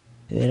about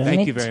pyramid.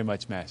 Thank you very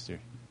much, Master.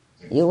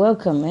 You're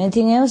welcome.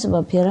 Anything else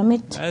about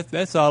pyramid?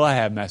 That's all I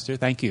have, Master.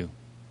 Thank you.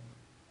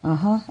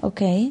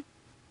 Okay.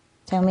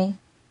 Tell me.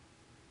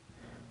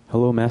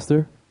 Hello,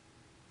 Master.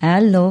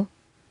 Hello.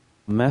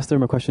 Master,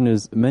 my question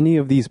is, many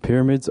of these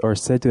pyramids are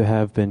said to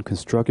have been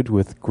constructed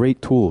with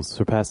great tools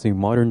surpassing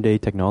modern-day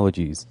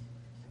technologies.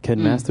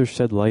 Can Master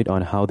shed light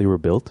on how they were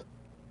built?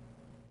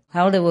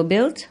 How they were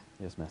built?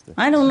 Yes, Master.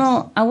 I don't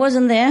know. I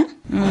wasn't there.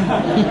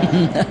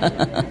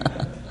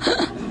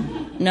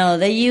 No,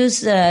 they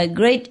use a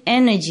great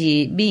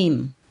energy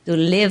beam to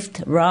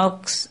lift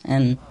rocks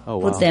and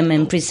put them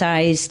in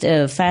precise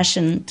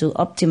fashion to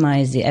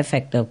optimize the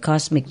effect of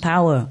cosmic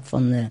power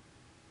from the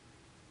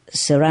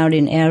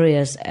surrounding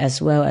areas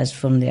as well as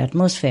from the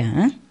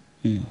atmosphere.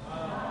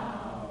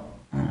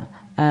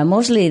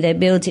 Mostly they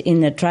built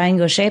in a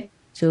triangle shape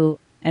to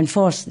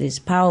enforce this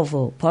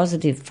powerful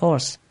positive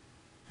force.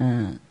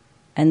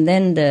 And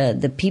then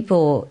the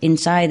people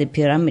inside the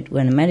pyramid,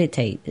 when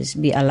meditate, is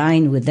be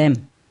aligned with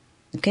them.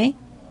 Okay?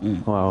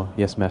 Wow.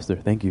 Yes, Master.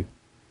 Thank you.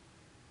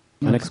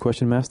 My next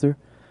question, Master.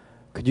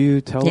 Could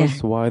you tell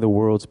us why the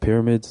world's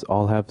pyramids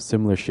all have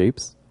similar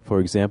shapes? For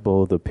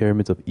example, the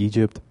pyramids of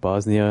Egypt,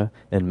 Bosnia,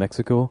 and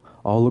Mexico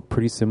all look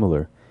pretty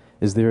similar.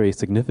 Is there a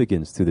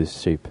significance to this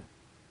shape?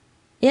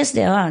 Yes,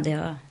 there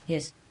are.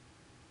 Yes.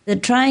 The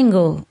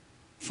triangle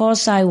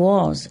four-side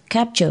walls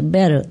capture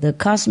better the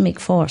cosmic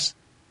force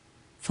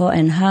for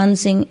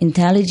enhancing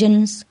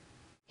intelligence,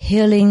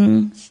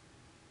 healing,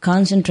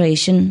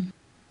 concentration,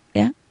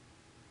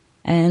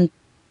 and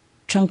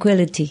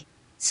tranquility,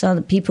 so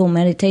the people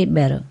meditate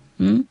better.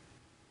 And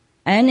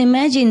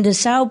imagine the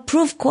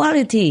soundproof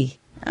quality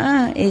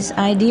is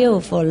ideal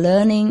for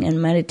learning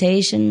and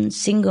meditation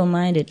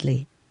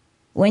single-mindedly.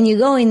 When you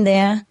go in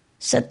there,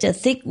 such a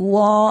thick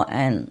wall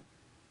and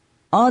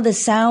all the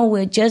sound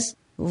will just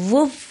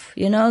woof,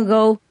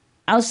 go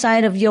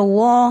outside of your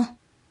wall.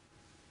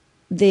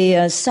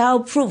 The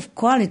soundproof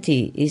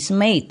quality is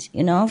made,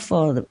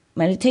 for the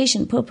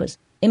meditation purpose.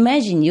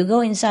 Imagine you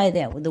go inside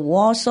there with the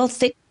wall so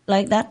thick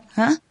like that,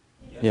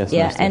 Yes.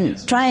 Yeah, Master.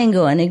 and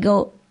triangle, and it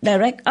go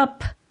direct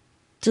up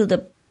to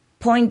the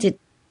pointed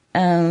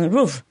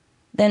roof.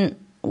 Then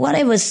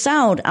whatever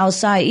sound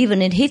outside,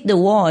 even it hit the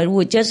wall, it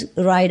would just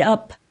ride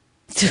up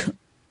to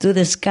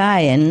the sky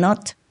and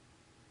not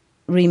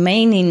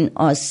remaining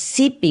or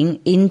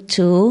seeping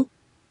into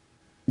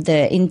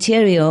the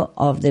interior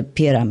of the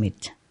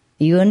pyramid.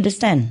 You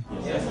understand?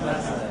 Yes,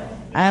 Master.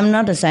 I'm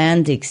not a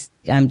scientist.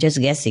 I'm just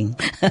guessing.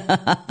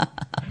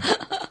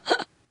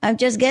 I'm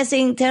just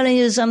guessing, telling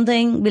you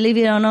something. Believe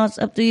it or not, it's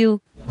up to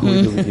you.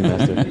 We believe you,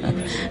 Master.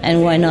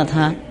 And why not,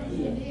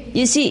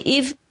 You see,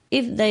 if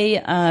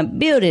they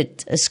build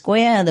it a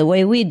square the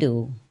way we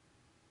do,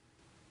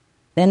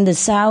 then the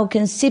sound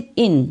can seep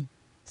in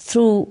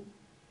through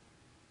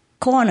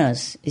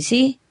corners, you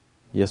see?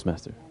 Yes,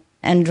 Master.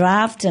 And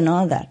draft and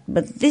all that.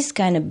 But this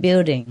kind of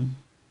building,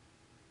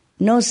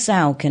 no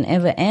sound can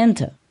ever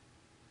enter.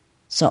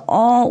 So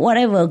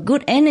whatever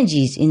good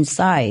energies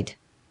inside,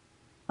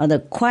 or the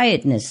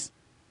quietness,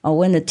 or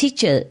when the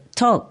teacher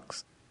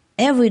talks,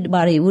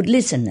 everybody would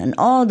listen, and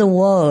all the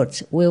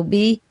words will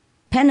be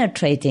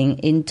penetrating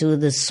into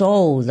the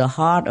soul, the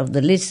heart of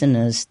the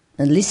listeners,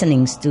 the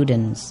listening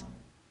students.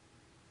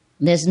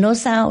 There's no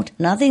sound,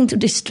 nothing to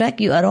distract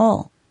you at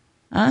all.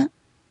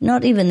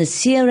 Not even the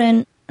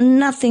siren,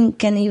 nothing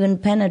can even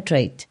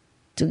penetrate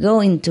to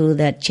go into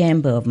that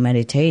chamber of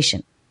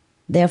meditation.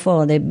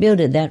 Therefore, they build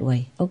it that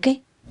way,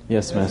 okay?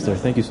 Yes, Master.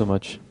 Thank you so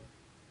much.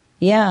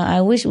 Yeah, I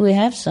wish we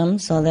have some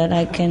so that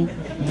I can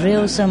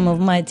drill some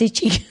of my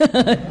teaching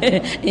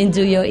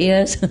into your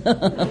ears.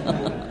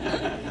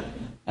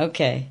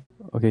 Okay.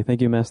 Okay,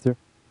 thank you, Master.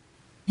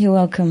 You're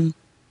welcome.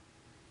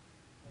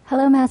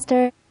 Hello,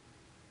 Master.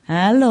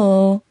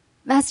 Hello.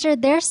 Master,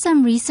 there's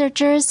some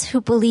researchers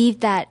who believe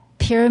that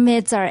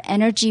pyramids are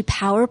energy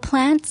power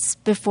plants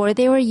before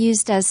they were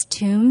used as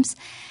tombs.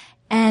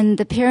 And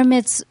the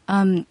pyramids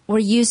were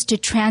used to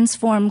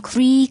transform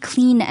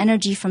clean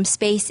energy from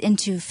space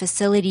into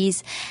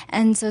facilities.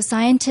 And so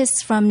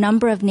scientists from a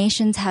number of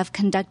nations have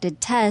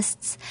conducted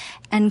tests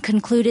and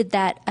concluded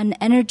that an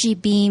energy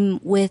beam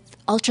with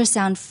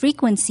ultrasound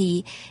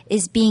frequency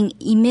is being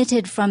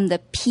emitted from the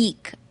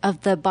peak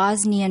of the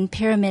Bosnian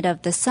Pyramid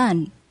of the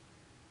Sun.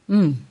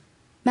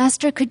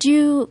 Master, could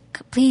you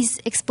please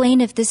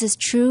explain if this is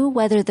true,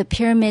 whether the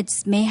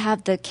pyramids may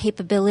have the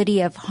capability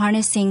of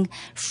harnessing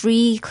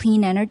free,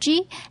 clean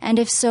energy? And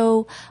if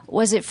so,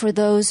 was it for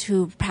those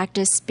who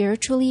practice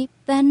spiritually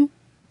then?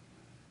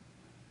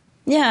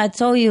 Yeah, I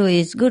told you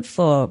it's good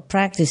for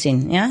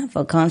practicing, yeah,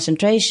 for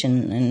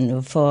concentration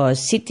and for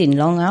sitting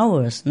long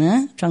hours,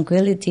 yeah?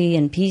 Tranquility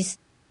and peace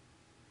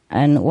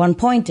and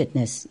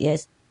one-pointedness,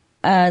 yes.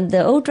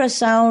 The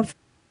ultrasound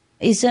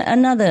is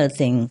another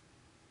thing.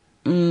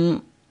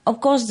 Of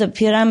course, the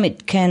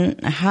pyramid can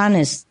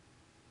harness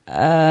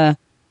good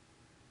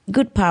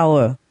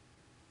power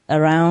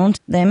around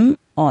them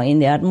or in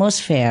the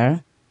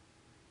atmosphere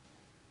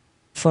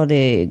for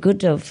the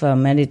good of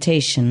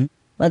meditation.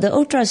 But the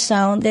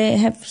ultrasound, they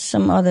have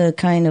some other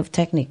kind of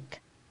technique.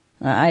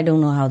 I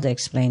don't know how to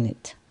explain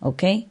it,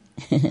 okay?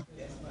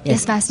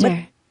 Yes, Master. But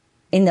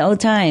in the old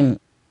time,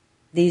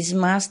 these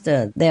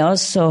masters, they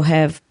also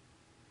have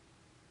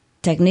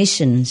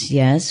technicians,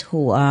 yes,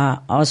 who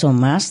are also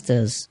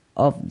masters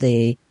of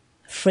the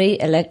free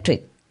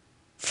electric,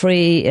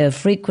 free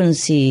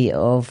frequency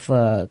of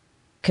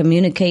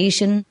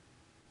communication,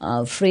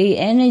 free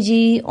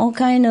energy, all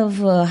kind of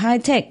high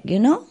tech, you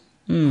know?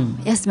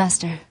 Yes,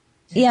 Master.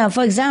 Yeah,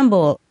 for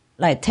example,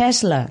 like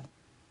Tesla,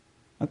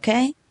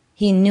 okay?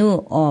 He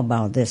knew all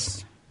about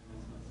this.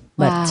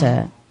 But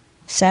Wow.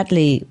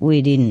 Sadly,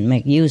 we didn't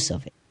make use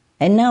of it.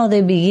 And now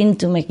they begin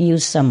to make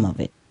use some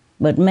of it.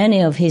 But many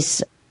of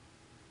his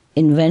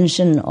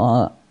invention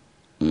or,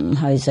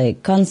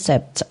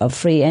 concept of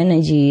free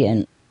energy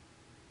and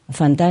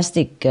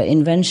fantastic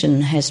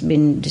invention has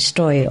been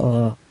destroyed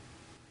or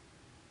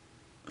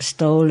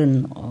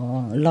stolen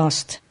or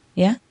lost,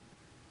 yeah?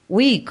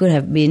 We could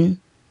have been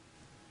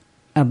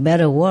a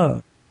better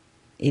world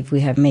if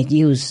we have made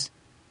use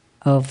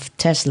of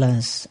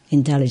Tesla's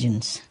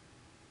intelligence.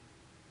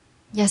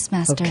 Yes,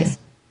 Master. Okay.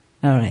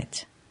 All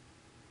right.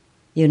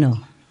 You know.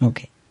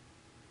 Okay.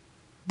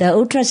 The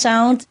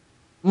ultrasound,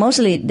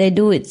 mostly they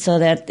do it so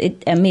that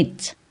it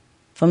emits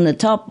from the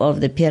top of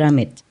the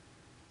pyramid.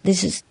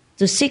 This is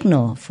to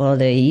signal for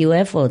the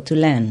UFO to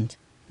land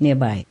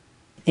nearby.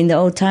 In the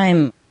old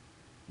time,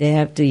 they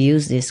have to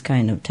use this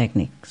kind of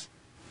techniques.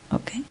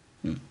 Okay?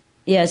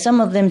 Yeah, some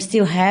of them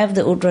still have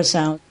the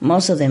ultrasound.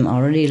 Most of them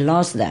already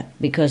lost that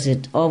because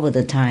it's over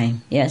the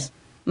time, yes.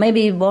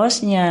 Maybe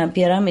Bosnia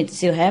pyramid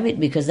still have it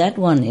because that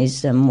one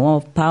is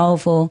more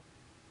powerful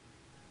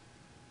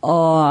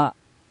or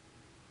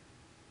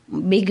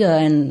bigger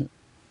and,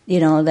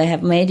 they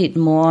have made it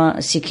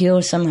more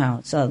secure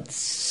somehow. So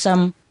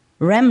some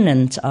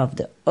remnant of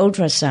the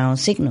ultrasound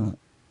signal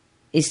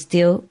is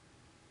still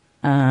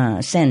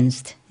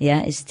sensed,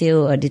 yeah, is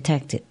still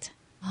detected.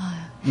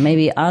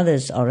 Maybe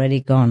others already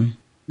gone.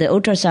 The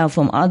ultrasound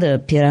from other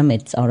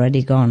pyramids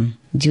already gone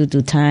due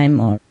to time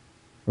or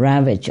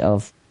ravage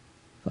of,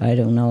 I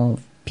don't know,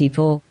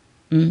 people,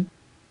 modern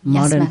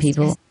Master,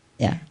 people. yes.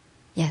 Yeah.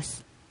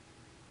 Yes.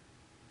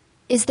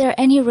 Is there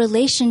any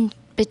relation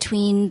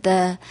between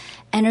the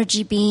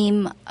energy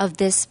beam of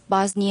this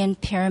Bosnian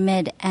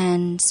pyramid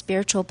and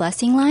spiritual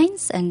blessing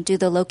lines? And do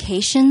the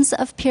locations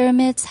of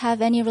pyramids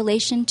have any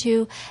relation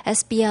to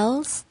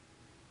SBLs?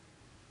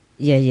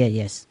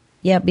 Yes.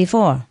 Yeah,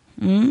 before.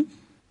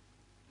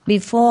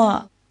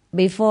 Before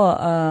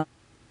the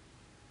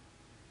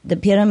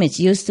pyramids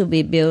used to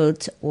be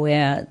built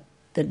where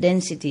the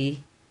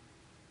density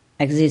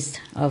exists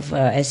of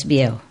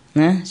SBL,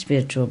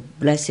 spiritual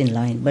blessing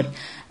line. But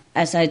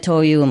as I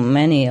told you,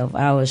 many of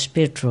our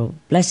spiritual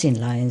blessing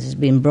lines has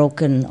been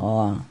broken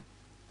or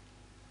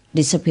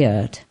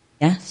disappeared,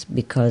 yes,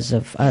 because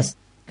of us,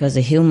 because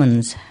the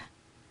humans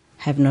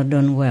have not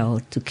done well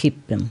to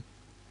keep them.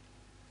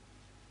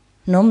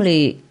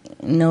 Normally,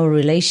 no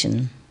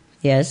relation,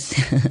 yes,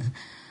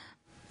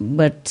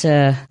 but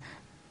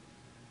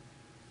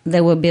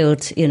they were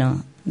built,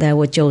 they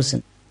were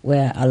chosen,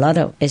 where a lot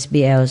of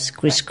SBLs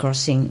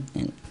crisscrossing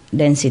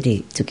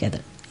density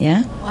together,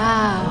 yeah?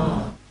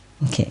 Wow.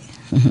 Okay.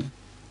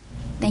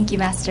 Thank you,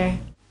 Master.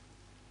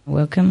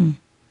 Welcome.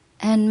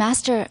 And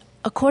Master,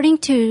 according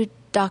to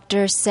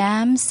Dr.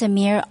 Sam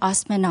Samir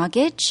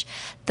Osmanagic,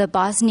 the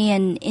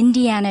Bosnian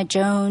Indiana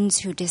Jones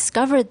who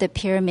discovered the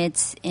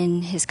pyramids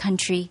in his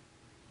country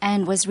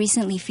and was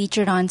recently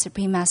featured on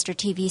Supreme Master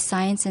TV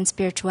Science and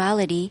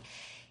Spirituality,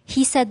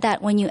 he said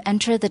that when you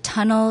enter the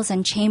tunnels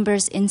and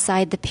chambers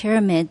inside the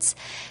pyramids,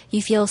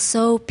 you feel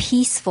so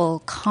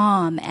peaceful,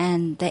 calm,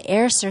 and the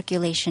air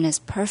circulation is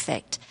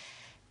perfect.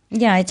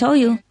 Yeah, I told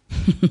you.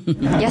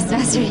 Yes,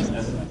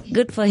 Master.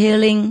 Good for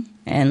healing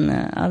and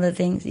other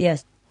things,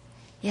 yes.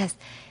 Yes.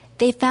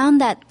 They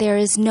found that there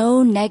is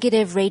no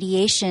negative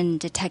radiation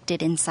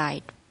detected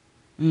inside.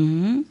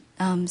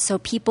 So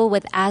people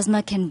with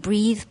asthma can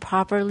breathe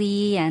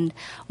properly, and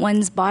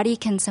one's body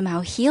can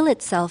somehow heal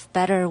itself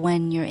better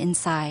when you're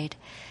inside.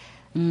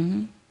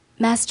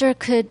 Master,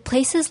 could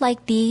places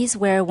like these,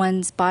 where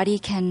one's body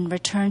can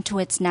return to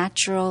its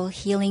natural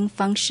healing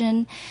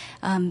function,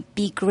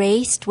 be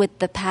graced with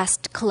the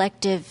past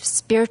collective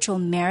spiritual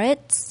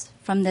merits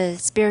from the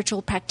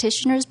spiritual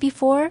practitioners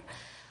before?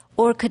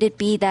 Or could it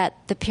be that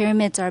the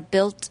pyramids are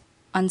built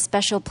on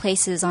special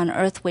places on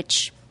earth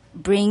which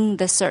bring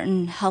the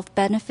certain health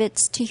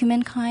benefits to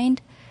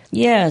humankind?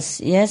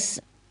 Yes.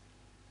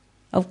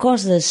 Of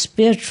course, the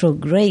spiritual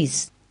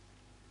grace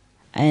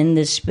and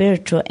the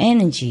spiritual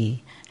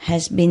energy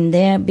has been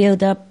there,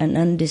 built up and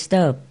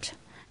undisturbed.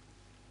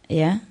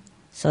 Yeah?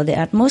 So the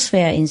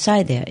atmosphere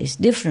inside there is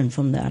different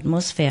from the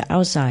atmosphere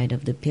outside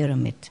of the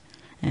pyramid.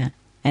 Yeah.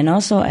 And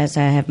also, as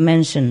I have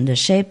mentioned, the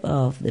shape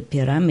of the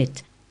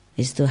pyramid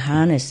is to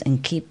harness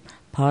and keep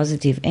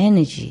positive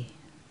energy.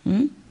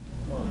 Yes,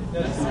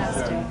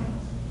 Master.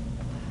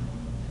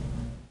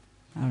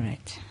 All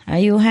right. Are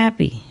you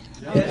happy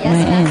with Yes, my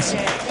Master.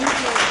 answer?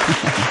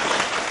 Thank you.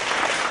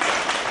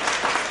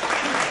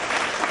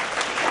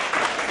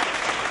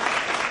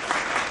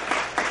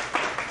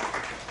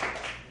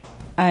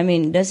 I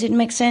mean, does it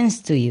make sense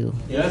to you?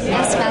 Yes,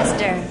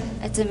 Master.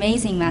 It's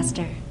amazing,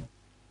 Master.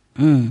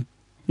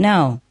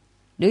 Now,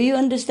 do you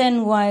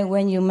understand why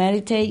when you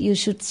meditate you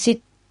should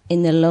sit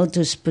in the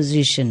lotus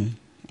position?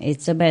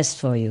 It's the best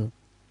for you.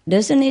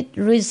 Doesn't it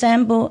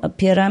resemble a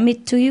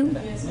pyramid to you?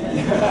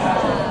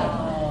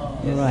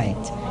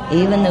 Right.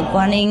 Even the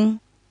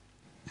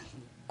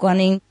Kuan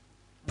Yin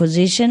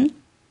position?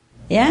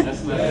 Yeah?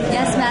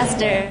 Yes,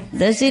 Master.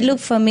 Does it look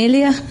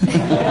familiar?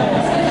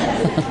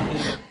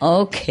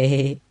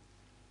 Okay.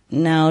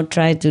 Now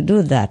try to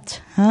do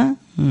that, huh?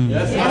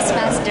 Yes,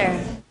 Master.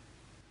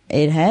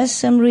 It has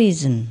some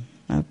reason,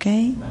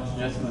 okay?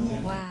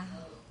 Wow.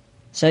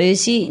 So you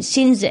see,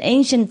 since the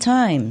ancient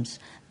times,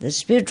 the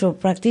spiritual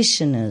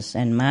practitioners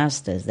and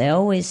masters, they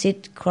always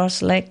sit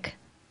cross-legged,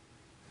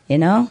 you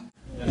know?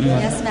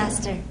 Yes,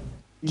 Master.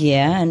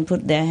 Yeah, and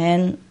put their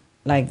hand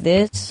like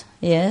this,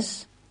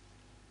 yes?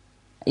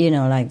 You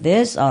know, like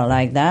this or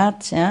like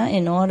that, yeah?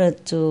 In order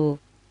to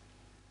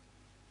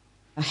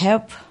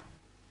help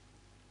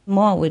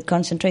more with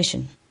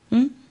concentration.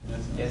 Oh,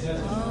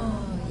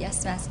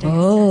 yes, Master.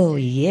 Oh,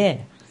 yeah.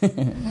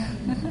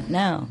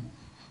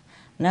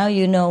 Now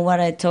you know what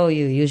I told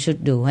you you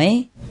should do,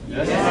 eh?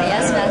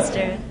 Yes,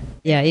 Master.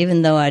 Yeah,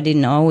 even though I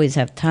didn't always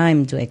have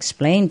time to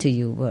explain to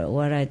you, but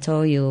what I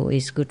told you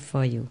is good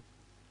for you.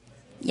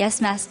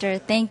 Yes, Master.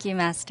 Thank you,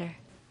 Master.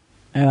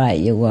 All right,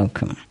 you're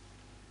welcome.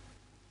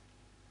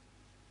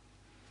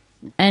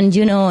 And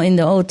you know, in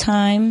the old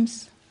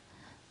times,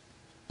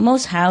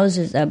 most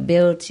houses are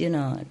built, you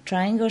know,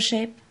 triangle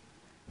shape.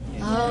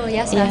 Oh,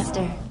 yes, Yeah.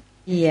 Master.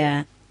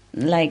 Yeah,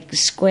 like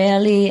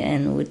squarely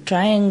and with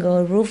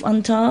triangle roof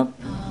on top.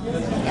 Oh,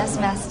 yes,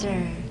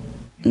 Master.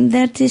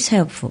 That is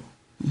helpful.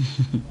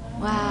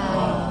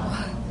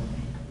 Wow.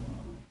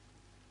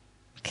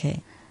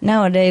 Okay.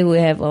 Nowadays we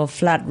have a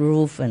flat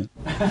roof and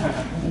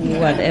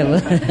whatever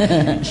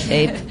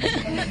shape.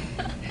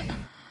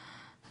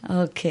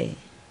 Okay.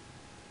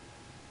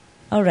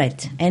 All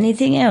right.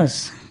 Anything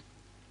else?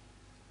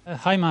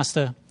 Hi,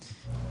 Master.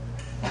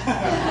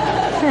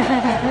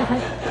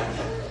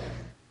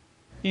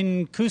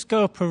 In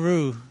Cusco,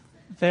 Peru,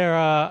 there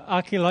are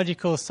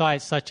archaeological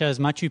sites such as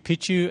Machu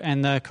Picchu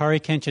and the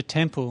Coricancha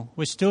Temple,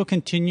 which still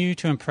continue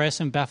to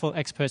impress and baffle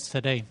experts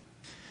today.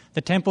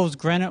 The temple's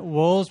granite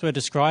walls were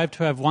described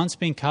to have once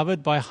been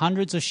covered by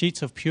hundreds of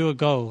sheets of pure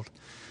gold.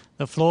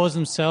 The floors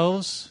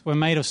themselves were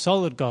made of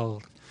solid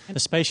gold. The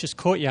spacious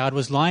courtyard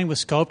was lined with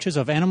sculptures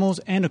of animals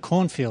and a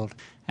cornfield,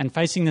 and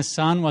facing the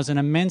sun was an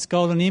immense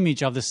golden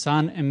image of the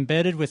sun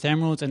embedded with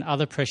emeralds and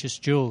other precious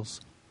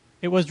jewels.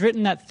 It was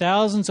written that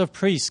thousands of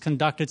priests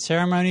conducted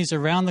ceremonies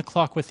around the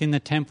clock within the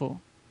temple.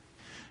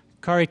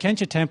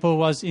 Coricancha Temple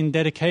was in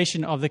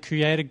dedication of the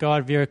creator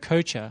god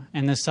Viracocha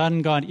and the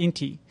sun god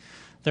Inti.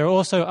 There are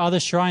also other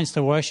shrines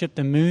to worship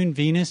the moon,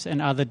 Venus,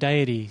 and other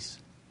deities.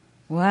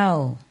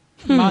 Wow.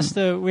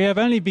 Master, we have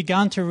only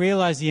begun to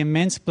realize the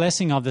immense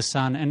blessing of the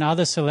sun and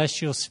other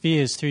celestial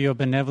spheres through your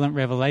benevolent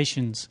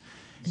revelations.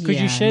 Could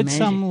you shed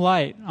some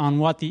light on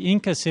what the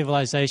Inca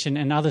civilization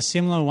and other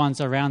similar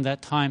ones around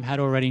that time had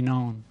already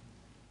known?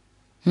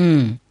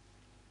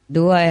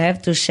 Do I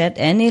have to shed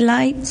any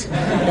light?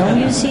 Don't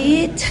you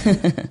see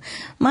it?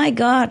 My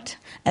God,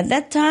 at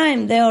that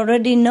time they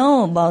already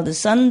know about the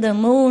sun, the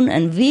moon,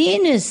 and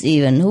Venus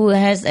even. Who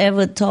has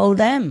ever told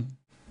them?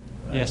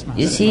 Yes,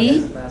 Master. You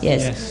see?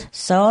 Yes.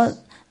 So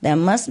there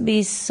must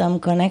be some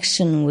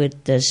connection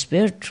with the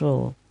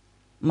spiritual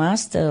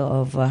master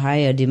of a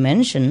higher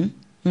dimension.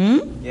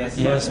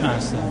 Yes,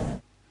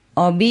 Master.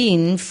 Or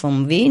being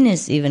from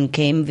Venus even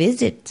came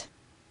visit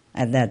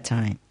at that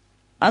time.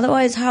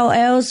 Otherwise, how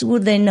else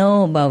would they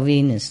know about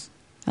Venus?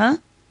 Huh?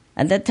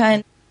 At that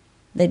time,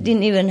 they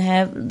didn't even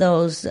have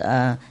those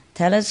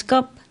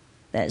telescope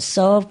that's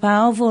so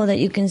powerful that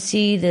you can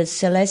see the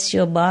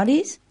celestial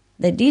bodies.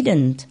 They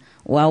didn't.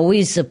 Well,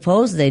 we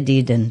suppose they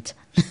didn't.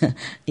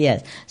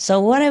 Yes. So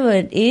whatever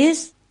it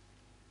is,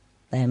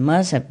 they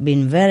must have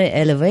been very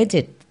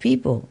elevated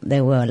people. They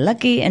were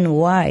lucky and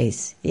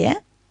wise. Yeah?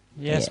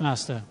 Yes,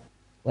 Master.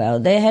 Well,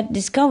 they had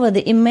discovered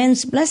the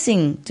immense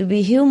blessing to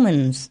be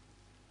humans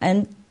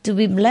and to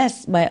be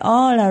blessed by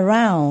all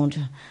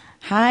around,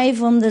 high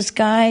from the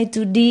sky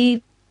to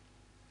deep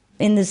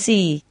in the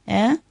sea.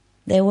 Yeah?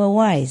 They were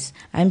wise.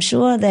 I'm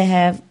sure they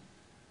have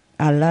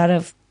a lot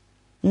of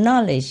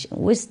knowledge,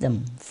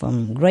 wisdom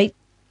from great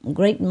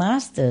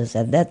masters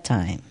at that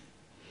time.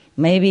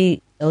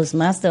 Maybe those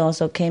masters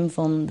also came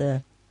from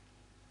the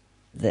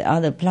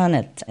other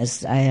planet,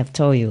 as I have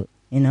told you,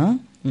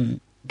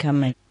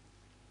 come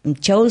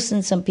and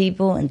chosen some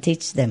people and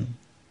teach them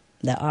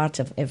the art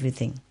of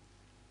everything.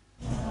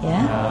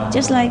 Yeah?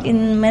 Just like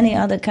in many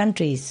other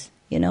countries,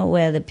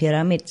 where the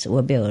pyramids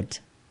were built.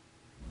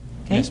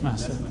 Okay? Yes,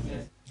 Master.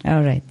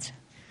 All right.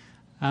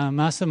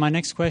 Master, my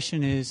next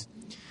question is,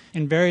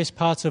 in various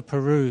parts of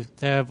Peru,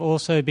 there have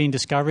also been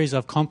discoveries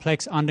of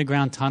complex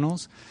underground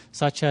tunnels,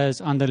 such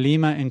as under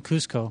Lima and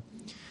Cusco.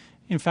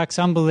 In fact,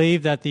 some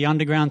believe that the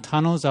underground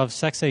tunnels of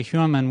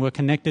Sacsayhuaman were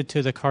connected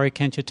to the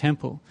Coricancha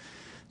temple.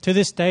 To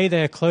this day,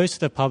 they are closed to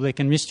the public,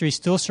 and mysteries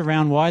still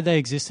surround why they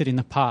existed in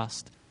the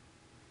past.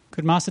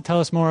 Could Master tell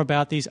us more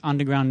about these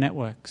underground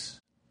networks?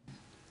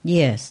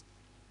 Yes.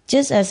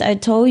 Just as I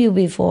told you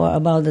before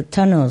about the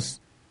tunnels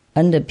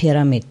under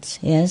pyramids,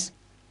 yes?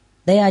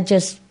 They are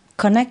just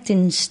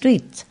connecting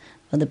streets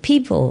for the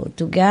people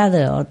to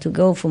gather or to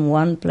go from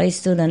one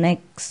place to the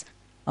next,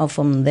 or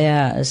from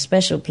their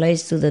special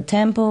place to the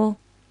temple,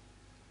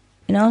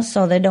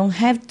 so they don't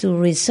have to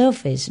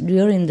resurface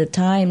during the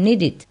time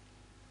needed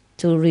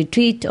to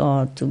retreat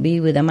or to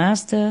be with the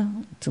master,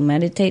 to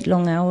meditate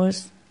long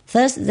hours.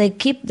 Thus, they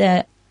keep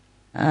their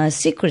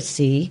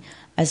secrecy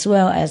as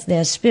well as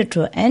their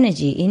spiritual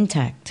energy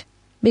intact.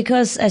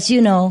 Because, as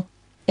you know,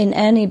 in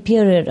any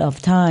period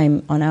of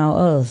time on our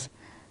earth,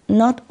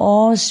 not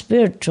all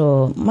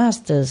spiritual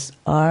masters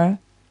are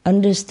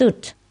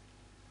understood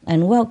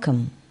and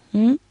welcome.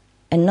 And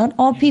not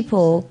all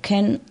people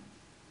can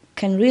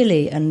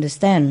really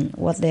understand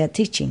what they are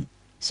teaching.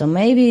 So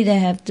maybe they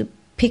have to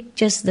pick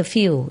just the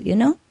few,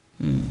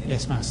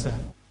 Yes, Master.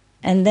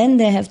 And then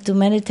they have to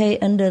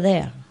meditate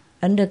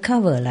under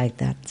cover like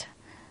that,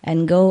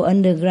 and go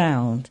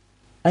underground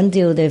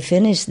until they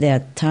finish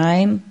their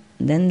time,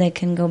 then they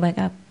can go back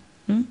up.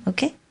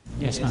 Okay?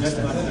 Yes,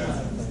 Master.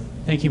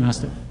 Thank you,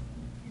 Master.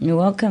 You're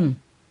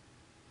welcome.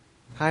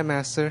 Hi,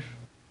 Master.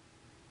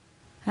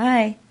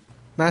 Hi.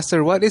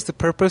 Master, what is the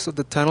purpose of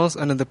the tunnels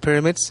under the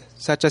pyramids,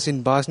 such as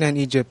in Bosnia and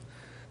Egypt?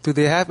 Do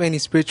they have any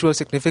spiritual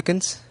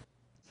significance?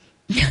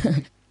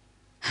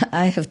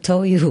 I have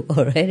told you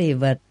already,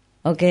 but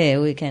okay,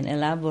 we can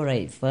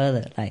elaborate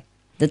further. Like,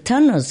 the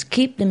tunnels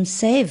keep them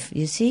safe,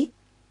 you see,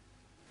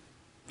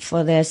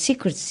 for their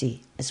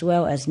secrecy as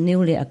well as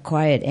newly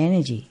acquired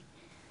energy.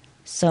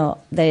 So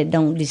they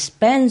don't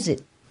dispense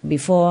it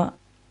before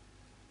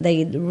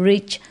they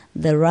reach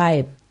the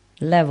ripe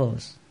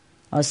levels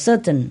or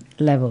certain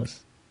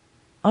levels.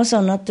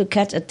 Also not to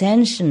catch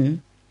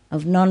attention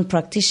of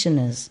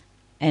non-practitioners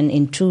and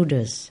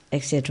intruders,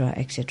 etc.,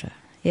 etc.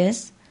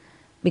 Yes?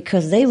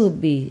 Because they will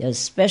be a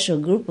special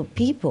group of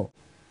people.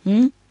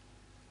 And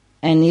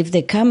if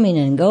they come in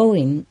and go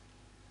in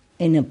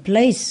a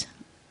place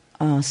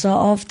so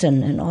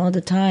often and all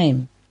the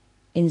time,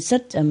 in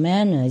such a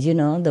manner,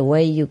 the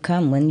way you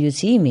come when you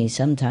see me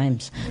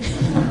sometimes,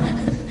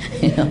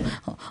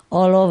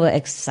 all over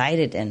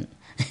excited and,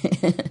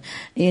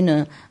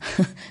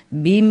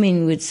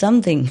 beaming with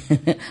something.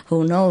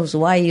 Who knows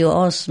why you're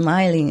all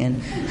smiling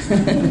and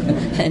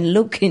and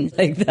looking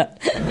like that.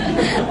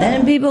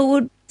 Then people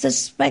would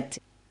suspect,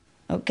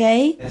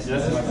 okay? Yes.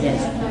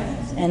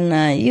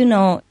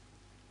 And,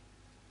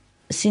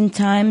 since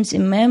times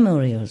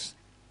immemorials,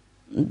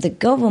 the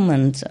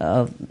government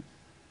of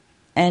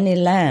any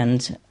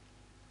land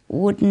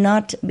would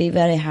not be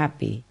very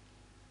happy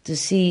to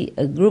see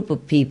a group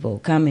of people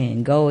coming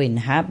and going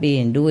happy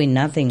and doing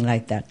nothing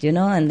like that,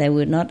 and they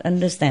would not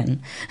understand.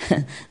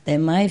 They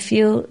might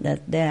feel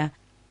that their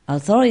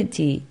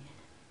authority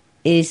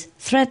is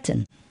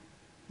threatened,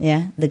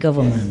 the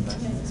government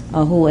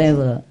or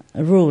whoever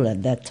rule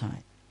at that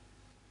time.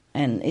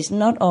 And it's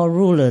not all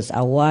rulers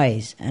are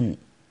wise and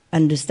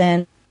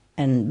understand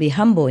and be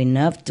humble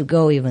enough to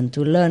go even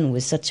to learn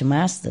with such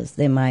masters.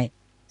 They might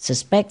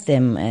suspect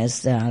them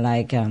as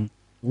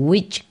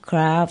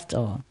witchcraft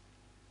or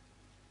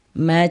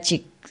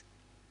magic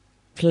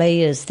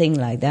players, thing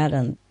like that,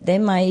 and they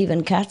might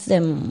even catch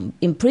them,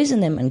 imprison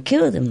them and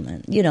kill them.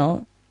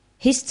 And,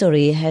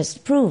 history has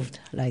proved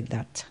like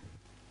that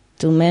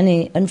to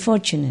many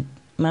unfortunate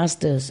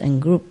masters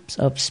and groups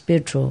of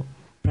spiritual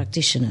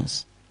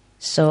practitioners.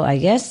 So I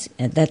guess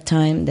at that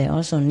time they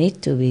also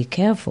need to be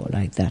careful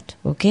like that,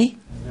 okay?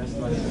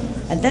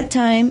 At that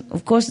time,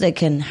 of course, they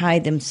can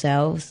hide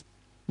themselves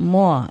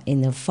more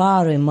in the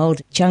far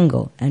remote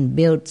jungle and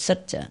build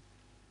such a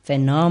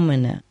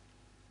phenomenal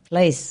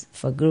place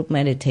for group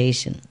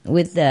meditation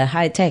with the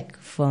high tech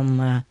from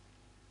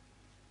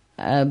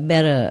a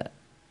better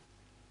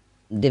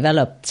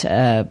developed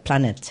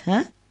planet,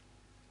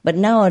 But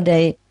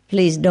nowadays,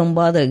 please don't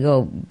bother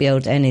go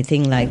build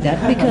anything like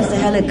that, because the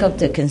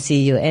helicopter can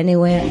see you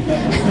anywhere.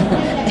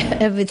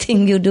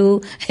 Everything you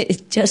do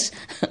is just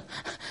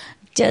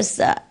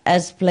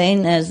as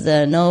plain as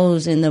the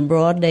nose in the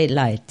broad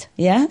daylight.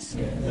 Yes?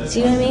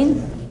 See what I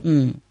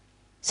mean?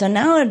 So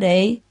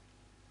nowadays,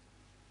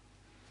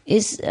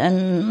 is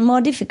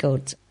more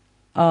difficult,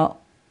 or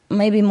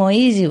maybe more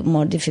easy,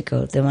 more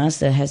difficult. The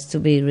master has to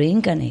be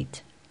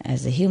reincarnate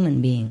as a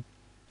human being.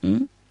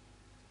 All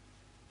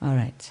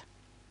right.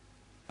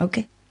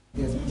 Okay.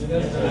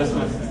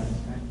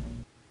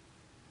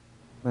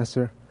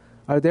 Master,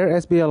 are there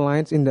SBL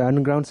lines in the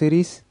underground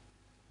cities?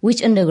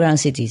 Which underground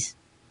cities?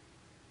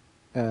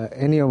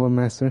 Any of them,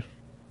 Master.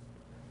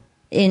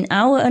 In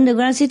our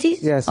underground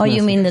cities? Yes, Or Master.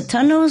 you mean the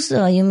tunnels,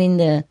 or you mean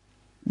the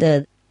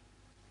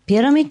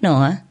pyramid? No,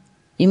 huh?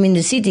 You mean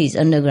the cities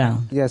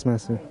underground? Yes,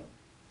 Master.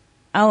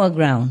 Our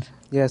ground?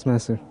 Yes,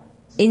 Master.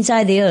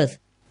 Inside the earth?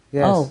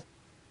 Yes. Oh.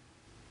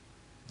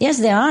 Yes,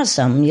 there are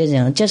some,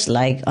 just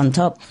like on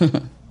top.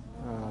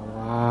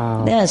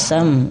 Wow. There are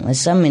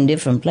some in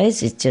different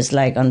places, just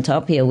like on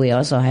top here we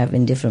also have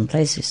in different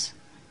places.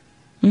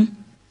 There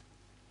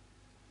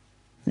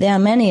are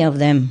many of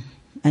them,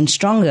 and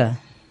stronger,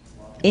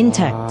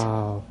 intact,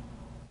 Wow.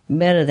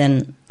 better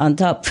than on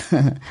top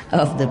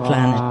of the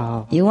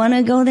planet. You want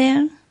to go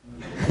there?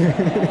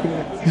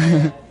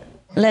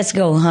 Let's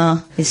go, huh?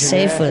 It's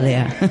safer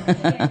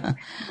there.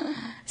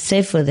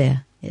 Safer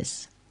there,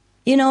 yes.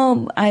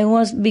 I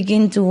was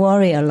beginning to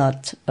worry a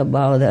lot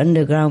about the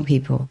underground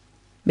people,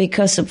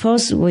 because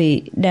suppose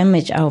we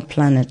damage our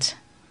planet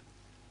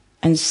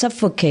and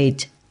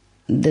suffocate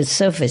the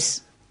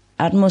surface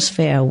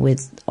atmosphere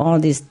with all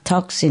this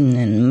toxin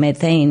and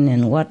methane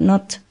and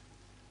whatnot,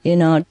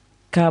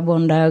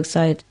 carbon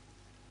dioxide.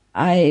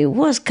 I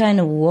was kind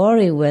of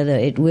worried whether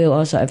it will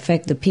also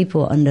affect the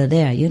people under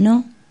there,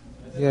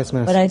 Yes,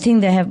 Master. But I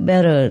think they have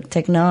better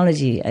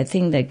technology. I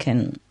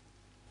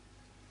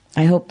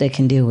hope they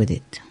can deal with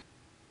it.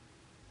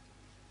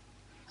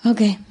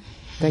 Okay.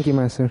 Thank you,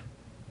 Master.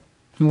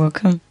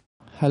 Welcome.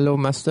 Hello,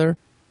 Master.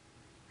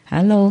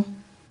 Hello.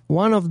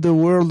 One of the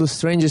world's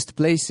strangest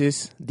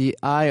places, the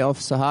Eye of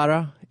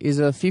Sahara, is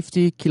a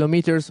 50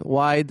 kilometers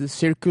wide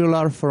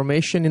circular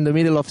formation in the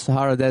middle of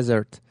Sahara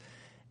Desert,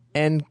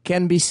 and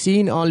can be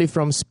seen only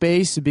from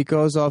space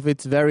because of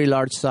its very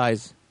large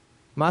size.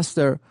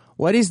 Master,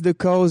 what is the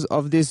cause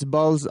of this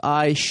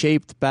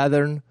bull's-eye-shaped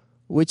pattern,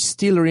 which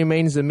still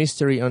remains a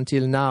mystery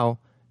until now,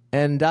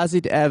 and does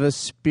it have a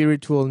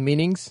spiritual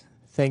meanings?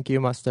 Thank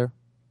you, Master.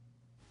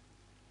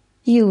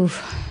 You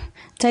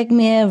take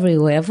me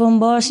everywhere, from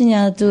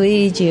Bosnia to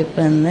Egypt,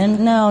 and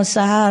then now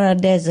Sahara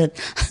Desert.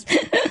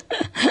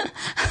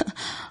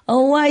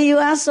 Oh, why you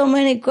ask so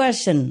many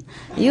questions?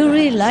 You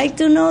really like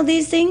to know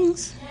these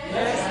things?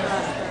 Yes,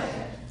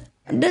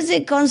 Master. Does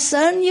it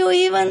concern you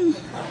even?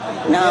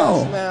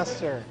 No. Yes,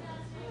 Master.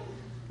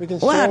 We can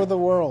What? share with the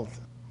world.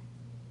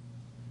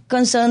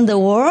 Concern the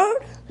world?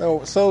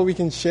 No, so we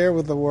can share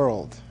with the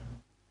world.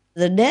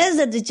 The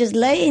desert is just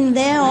laying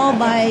there all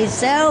by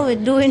itself,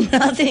 doing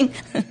nothing.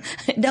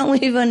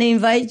 Don't even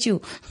invite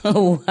you.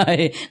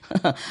 Why?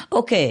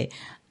 Okay.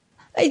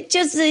 It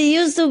just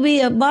used to be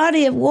a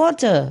body of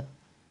water,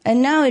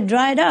 and now it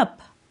dried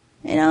up.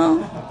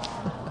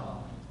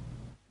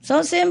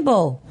 So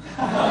simple.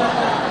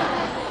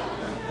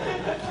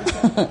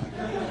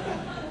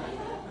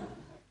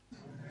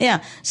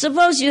 Yeah.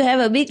 Suppose you have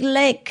a big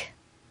lake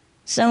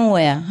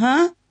somewhere,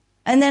 huh?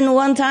 And then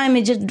one time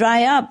it just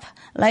dry up.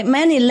 Like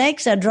many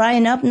lakes are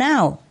drying up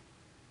now.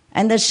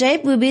 And the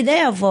shape will be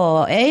there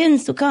for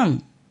aeons to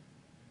come.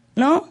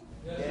 No?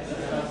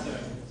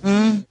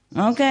 Yes.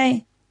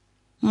 Okay.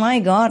 My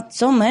God,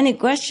 so many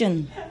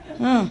questions.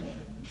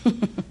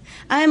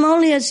 I'm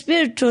only a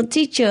spiritual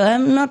teacher.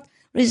 I'm not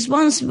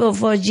responsible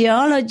for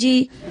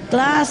geology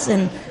class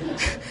and,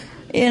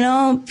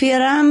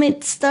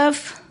 pyramid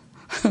stuff.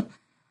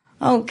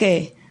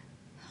 Okay.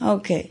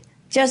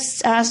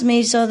 Just ask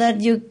me so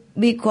that you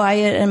be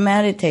quiet and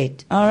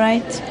meditate, all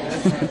right?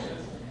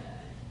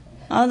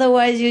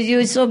 Otherwise,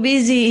 you're so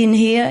busy in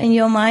here, in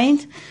your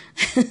mind,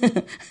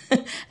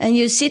 and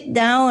you sit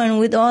down and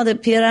with all the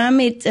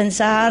pyramids and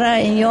Sahara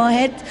in your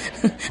head.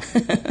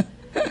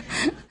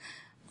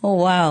 Oh,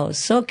 wow,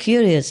 so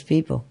curious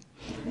people.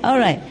 All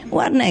right,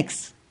 what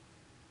next?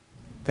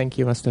 Thank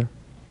you, Master.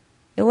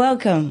 You're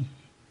welcome.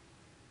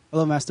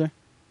 Hello, Master.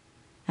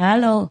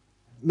 Hello.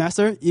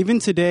 Master, even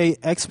today,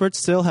 experts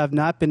still have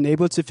not been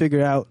able to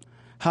figure out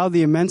how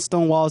the immense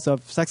stone walls of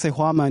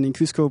Sacsayhuaman in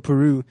Cusco,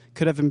 Peru,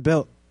 could have been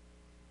built.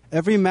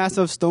 Every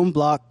massive stone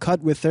block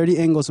cut with 30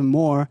 angles or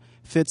more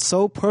fits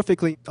so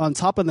perfectly on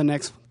top of the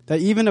next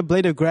that even a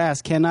blade of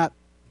grass cannot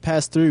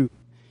pass through.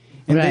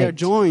 And they are Right.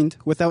 joined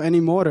without any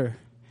mortar.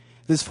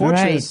 This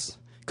fortress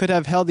could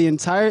have held the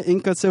entire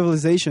Inca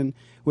civilization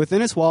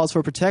within its walls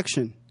for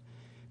protection.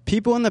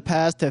 People in the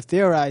past have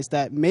theorized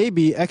that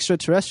maybe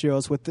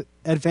extraterrestrials with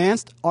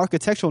advanced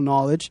architectural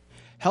knowledge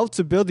helped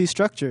to build these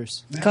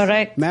structures.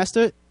 Correct.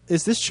 Master,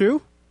 is this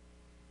true?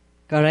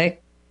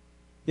 Correct.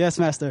 Yes,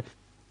 Master.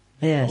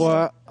 Yes.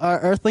 Or are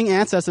earthling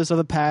ancestors of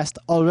the past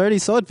already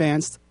so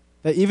advanced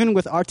that even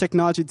with our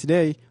technology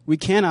today, we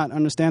cannot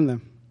understand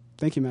them?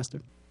 Thank you,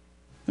 Master.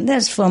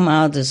 That's from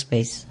outer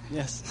space.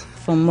 Yes.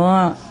 From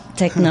more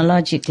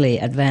technologically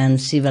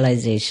advanced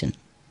civilization.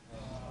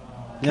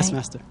 Yes, Okay.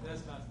 Master.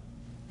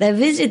 They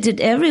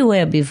visited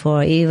everywhere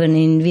before, even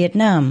in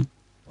Vietnam.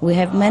 We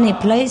have many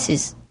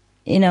places,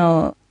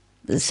 the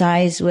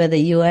sites where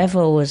the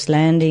UFO was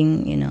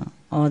landing,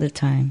 all the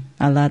time.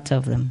 A lot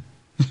of them.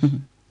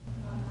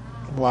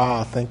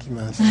 Wow, thank you,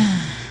 Master.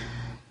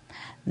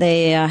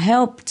 They are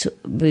helped to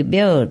be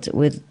built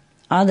with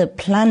other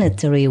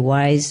planetary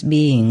wise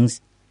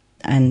beings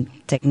and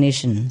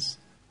technicians,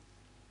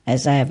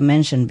 as I have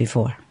mentioned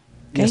before.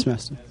 Okay? Yes,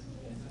 Master.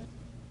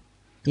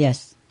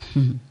 Yes.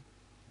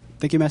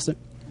 Thank you, Master.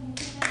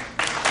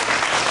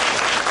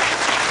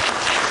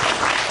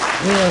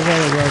 You are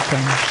very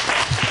welcome.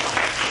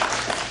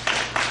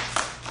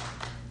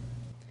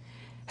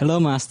 Hello,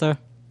 Master.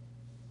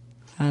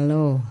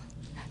 Hello.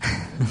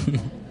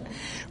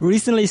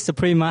 Recently,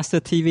 Supreme Master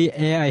TV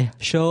aired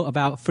a show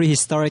about 3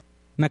 historic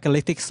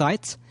megalithic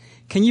sites.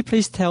 Can you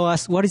please tell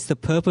us what is the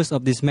purpose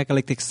of these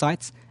megalithic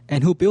sites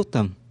and who built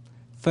them?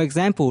 For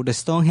example, the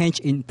Stonehenge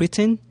in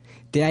Britain,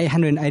 the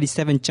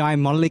 887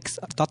 giant monoliths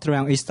dotted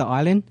around Easter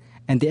Island,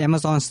 and the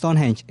Amazon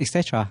Stonehenge,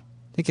 etc.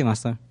 Thank you,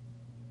 Master.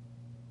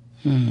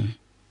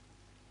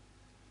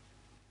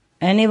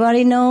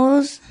 Anybody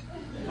knows?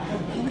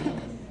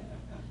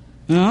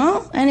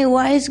 No? Any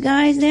wise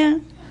guys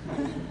there?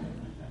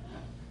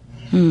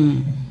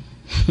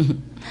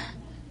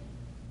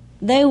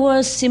 They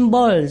were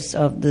symbols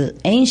of the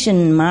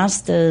ancient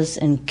masters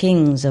and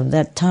kings of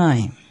that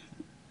time.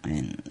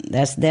 And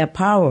that's their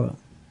power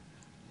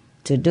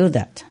to do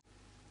that.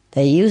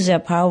 They use their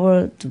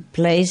power to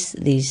place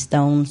these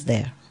stones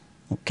there.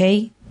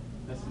 Okay?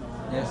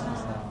 Yes,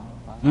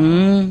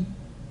 Master.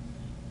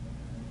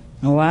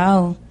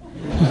 Wow.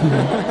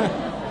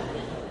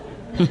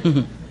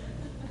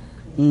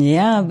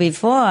 Yeah,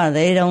 before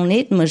they don't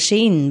need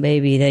machine,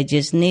 baby. They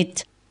just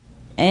need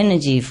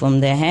energy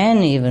from their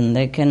hand even.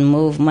 They can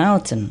move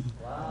mountain.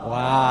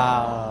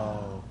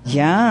 Wow.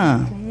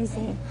 Yeah.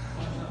 Crazy.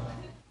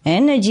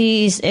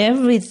 Energy is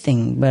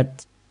everything,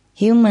 but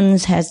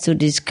humans has to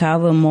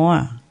discover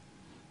more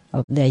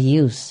of their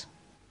use.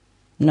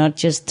 Not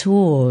just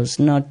tools,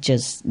 not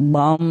just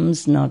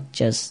bombs, not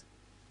just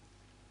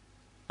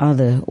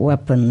other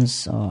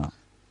weapons or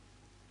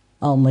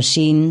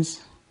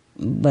machines,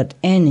 but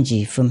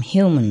energy from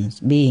human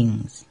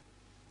beings.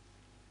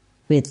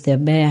 With their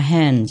bare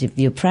hands, if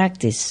you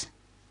practice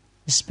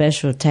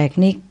special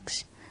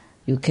techniques,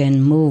 you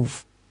can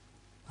move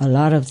a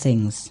lot of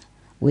things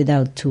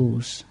without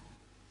tools.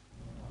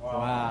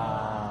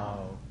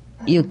 Wow.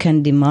 You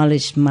can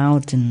demolish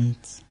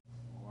mountains.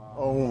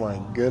 Oh my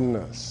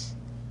goodness.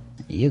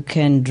 You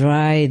can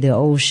dry the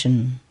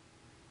ocean.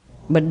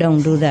 But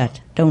don't do that.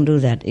 Don't do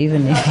that,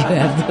 even if you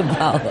have the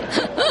power.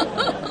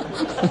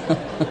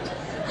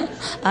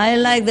 I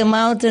like the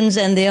mountains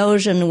and the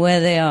ocean where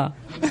they are.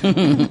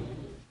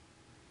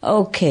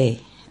 Okay,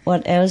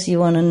 what else you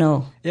want to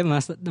know? Yeah,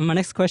 Master. My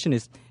next question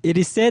is, it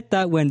is said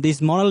that when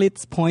these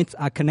monolith points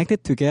are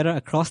connected together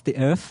across the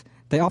earth,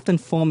 they often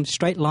form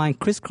straight line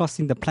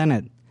crisscrossing the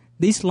planet.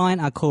 These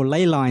lines are called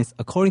ley lines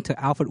according to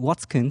Alfred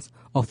Watkins,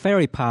 or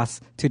fairy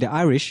paths to the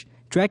Irish,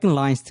 dragon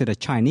lines to the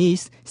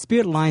Chinese,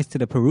 spirit lines to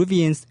the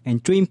Peruvians,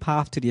 and dream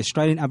path to the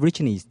Australian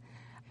Aborigines.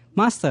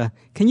 Master,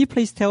 can you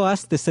please tell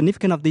us the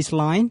significance of these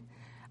lines?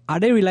 Are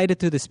they related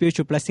to the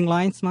spiritual blessing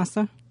lines,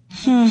 Master?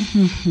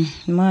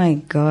 My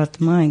God,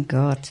 my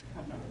God.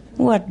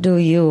 What do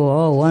you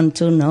all want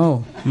to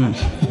know?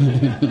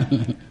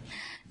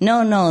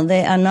 No,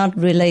 they are not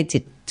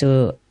related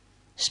to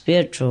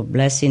spiritual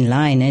blessing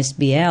line,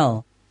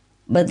 SBL.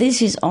 But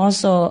this is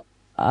also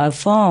a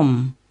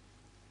form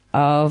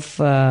of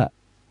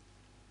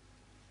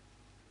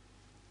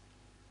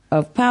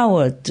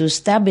power to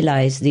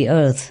stabilize the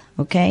earth,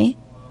 okay?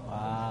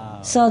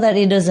 Wow. So that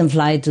it doesn't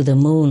fly to the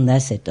moon,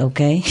 that's it,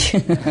 okay?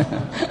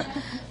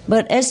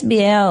 But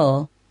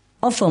SBL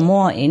offer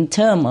more in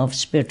terms of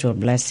spiritual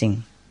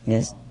blessing,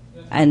 yes?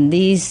 And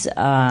these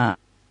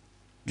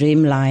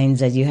dream lines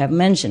that you have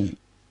mentioned,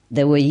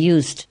 they were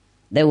used,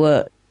 they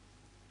were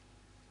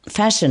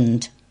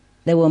fashioned,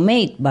 they were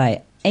made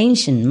by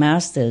ancient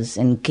masters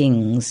and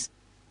kings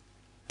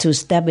to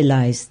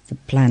stabilize the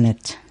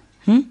planet.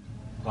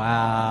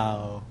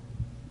 Wow.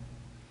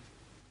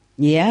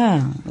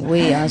 Yeah,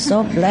 we are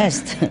so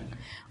blessed.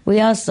 We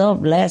are so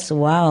blessed.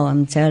 Wow,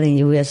 I'm telling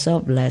you, we are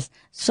so blessed.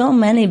 So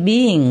many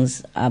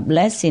beings are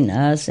blessing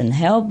us and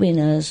helping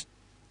us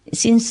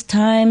since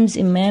times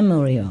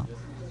immemorial.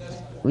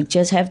 We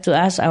just have to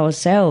ask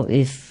ourselves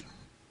if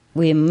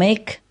we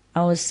make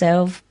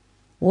ourselves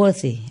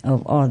worthy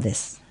of all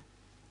this.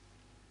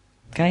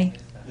 Okay?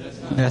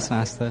 Yes,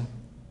 Master.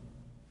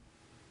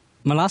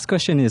 My last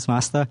question is,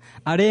 Master,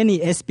 are there any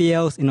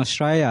SBLs in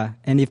Australia?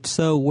 And if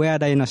so, where are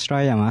they in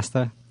Australia,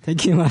 Master?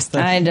 Thank you, Master.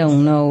 I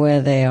don't know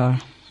where they are.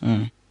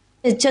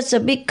 It's just a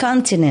big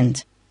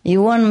continent.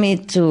 You want me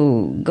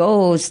to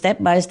go step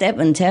by step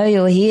and tell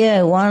you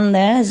here one,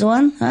 there's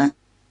one? Huh?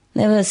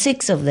 There were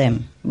 6 of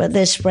them, but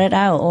they're spread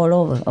out all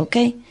over,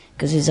 okay?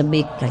 Because it's a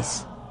big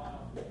place.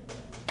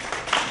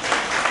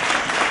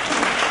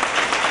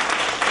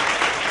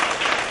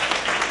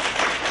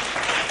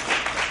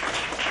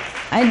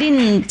 I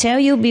didn't tell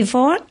you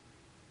before?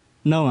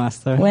 No,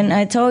 Master. When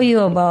I told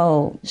you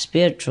about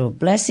spiritual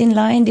blessing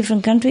line in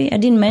different country, I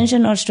didn't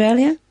mention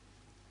Australia?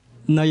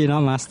 No, you're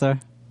not, Master.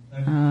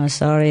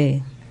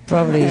 Sorry.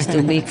 Probably it's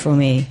too big for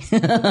me.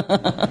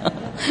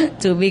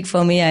 Too big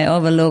for me, I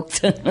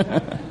overlooked.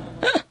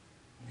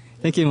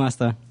 Thank you,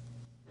 Master.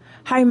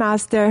 Hi,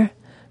 Master.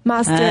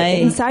 Master, Hi.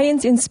 in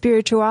Science and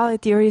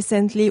Spirituality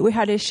recently, we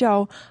had a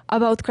show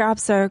about crop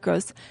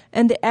circles,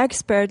 and the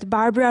expert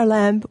Barbara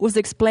Lamb was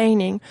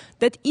explaining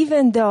that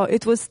even though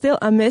it was still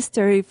a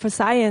mystery for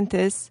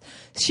scientists,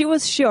 she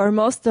was sure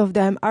most of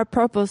them are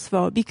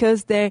purposeful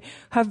because they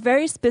have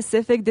very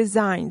specific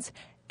designs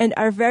and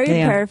are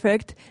very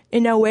perfect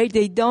in a way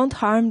they don't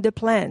harm the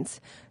plants.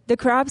 The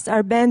crops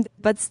are bent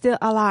but still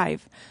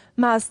alive.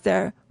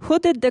 Master, who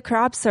did the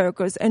crop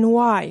circles and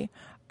why?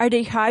 Are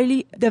they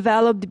highly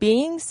developed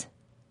beings?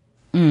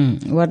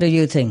 What do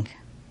you think?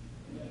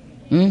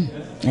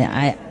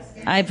 Yeah,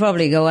 I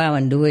probably go out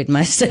and do it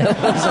myself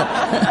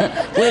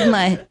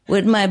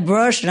with my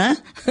brush, huh?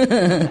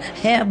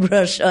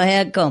 Hairbrush or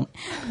hair comb.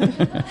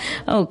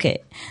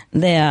 Okay,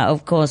 they are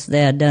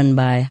done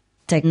by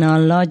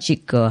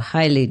technological,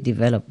 highly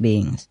developed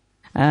beings.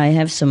 I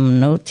have some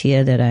note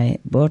here that I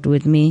brought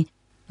with me.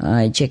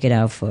 I check it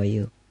out for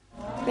you.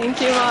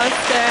 Thank you,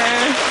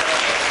 Master.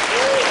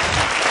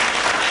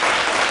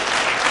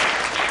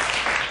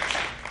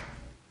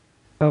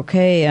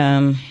 Okay,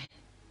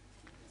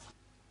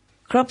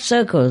 crop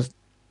circles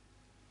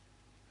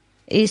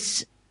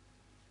is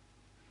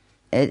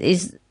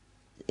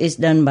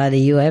done by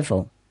the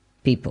UFO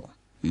people.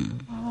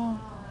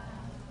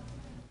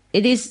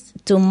 It is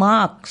to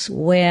mark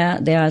where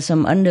there are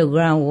some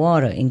underground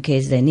water in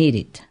case they need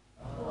it.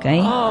 Okay?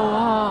 Oh,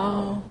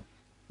 wow.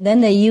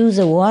 Then they use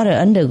the water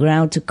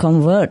underground to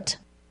convert,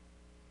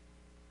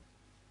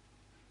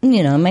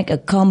 make a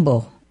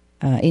combo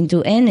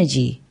into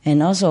energy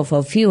and also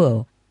for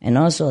fuel and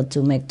also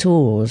to make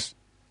tools,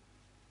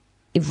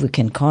 if we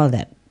can call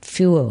that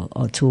fuel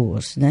or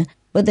tools.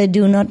 But they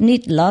do not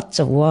need lots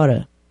of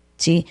water.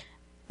 See,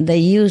 they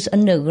use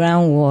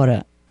underground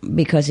water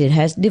because it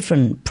has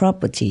different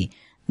property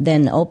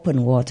than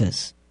open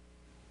waters.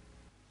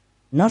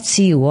 Not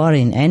sea water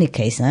in any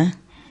case,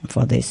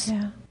 for this.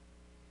 Yeah.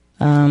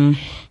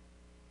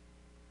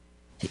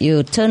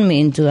 You turn me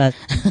into a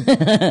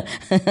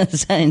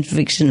science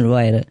fiction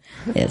writer.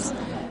 Yes.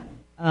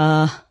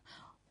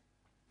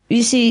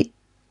 You see,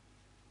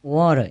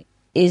 water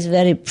is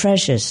very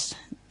precious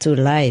to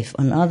life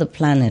on other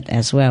planets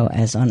as well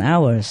as on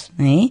ours.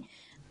 It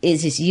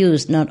is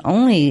used not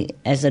only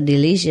as a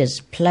delicious,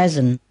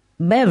 pleasant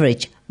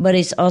beverage, but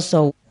it's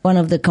also one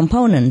of the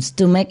components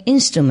to make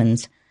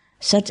instruments,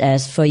 such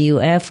as for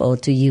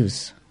UFO to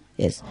use.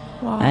 Yes.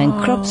 Wow. And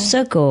crop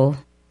circle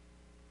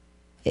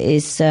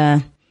is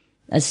a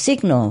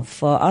signal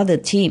for other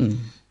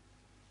team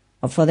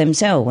or for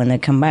themselves when they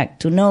come back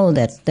to know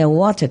that their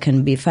water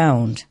can be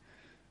found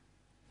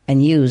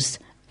and used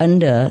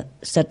under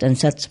such and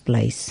such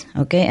place,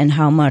 okay, and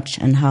how much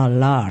and how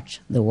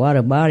large the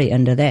water body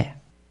under there.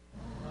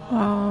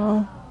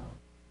 Wow.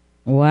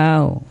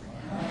 Wow.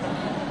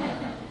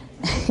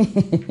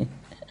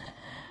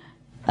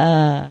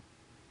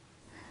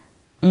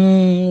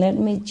 Let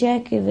me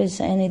check if there's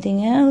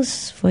anything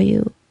else for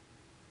you.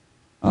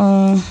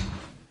 Let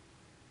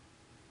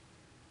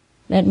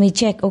me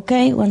check,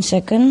 okay? 1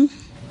 second.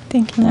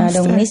 Thank you, I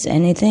don't Master. miss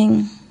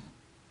anything.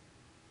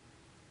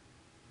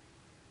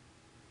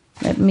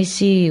 Let me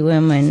see where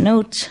my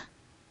notes.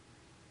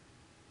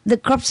 The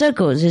crop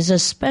circles is a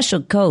special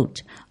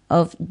code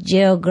of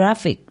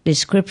geographic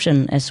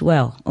description as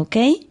well,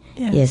 okay?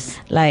 Yes.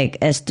 Like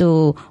as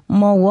to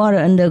more water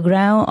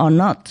underground or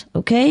not,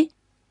 okay?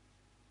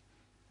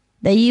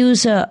 They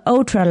use a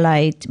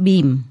ultralight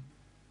beam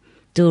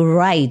to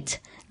write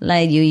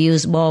like you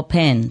use ball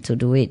pen to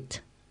do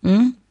it.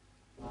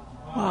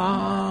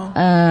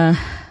 Wow.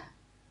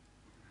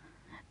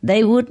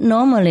 They would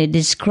normally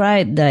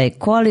describe the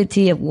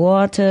quality of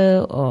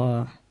water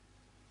or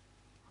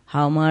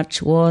how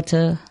much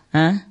water,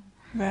 Right.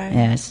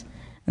 Yes.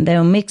 And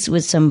they'll mix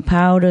with some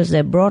powders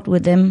they brought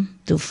with them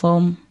to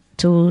form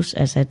tools,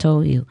 as I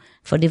told you,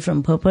 for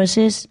different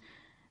purposes.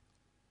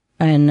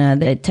 And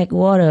they take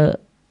water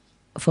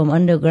from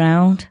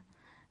underground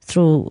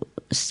through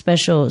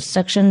special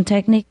suction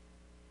technique.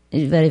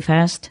 It's very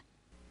fast.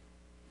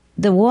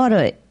 The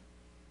water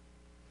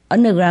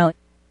underground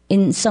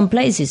in some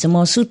places are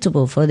more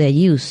suitable for their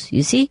use,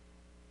 you see?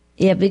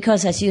 Yeah,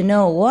 because as you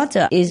know,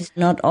 water is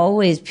not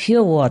always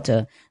pure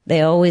water.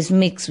 They always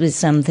mix with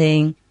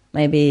something,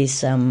 maybe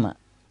some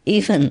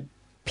even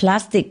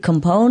plastic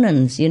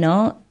components,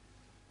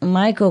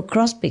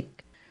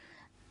 microscopic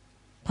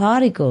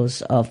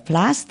particles of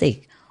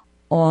plastic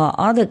or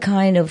other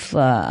kind of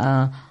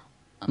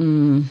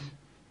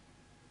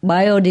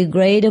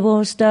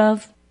biodegradable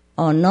stuff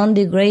or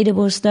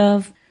non-degradable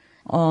stuff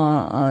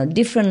or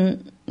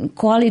different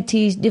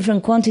qualities,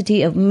 different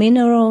quantity of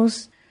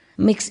minerals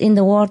mixed in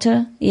the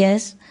water,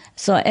 yes.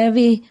 So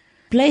every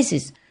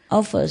place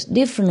offers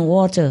different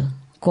water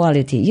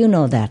quality. You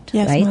know that,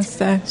 Yes, right?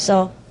 Master.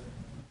 So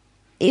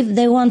if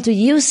they want to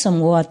use some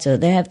water,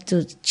 they have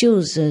to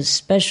choose a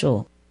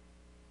special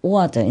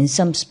water in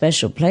some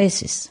special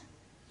places.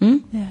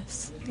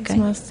 Yes, Okay.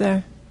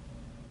 Master.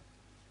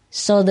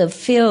 So the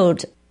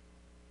field,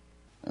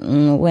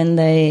 when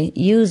they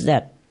use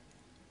that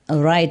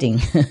writing,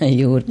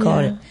 you would call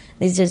it,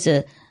 this is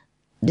a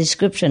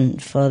description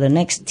for the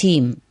next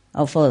team,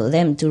 or for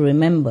them to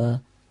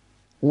remember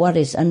what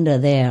is under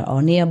there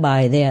or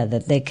nearby there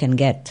that they can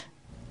get.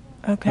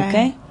 Okay.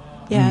 Okay?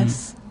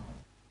 Yes.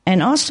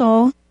 And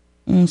also,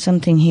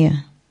 something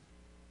here.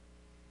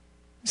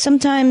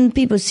 Sometimes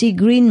people see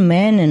green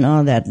men and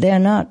all that. They are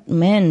not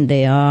men,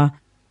 they are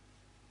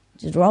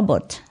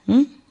robots.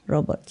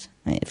 Robots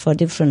for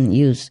different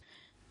use.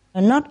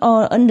 And not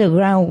all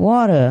underground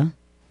water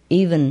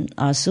even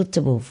are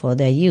suitable for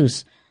their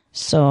use.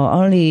 So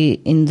only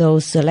in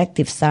those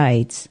selective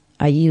sites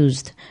are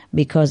used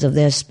because of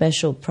their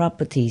special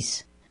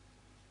properties.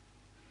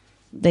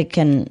 They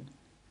can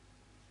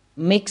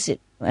mix it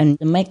and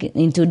make it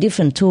into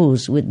different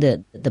tools with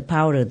the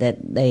powder that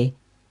they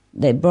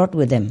brought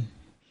with them.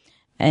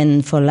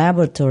 And for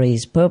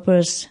laboratories'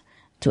 purpose,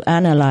 to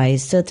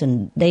analyze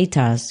certain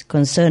data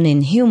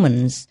concerning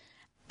humans,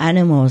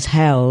 animals'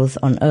 health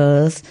on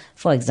Earth,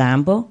 for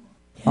example,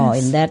 or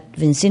in that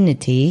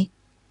vicinity,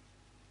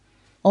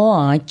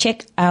 or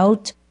check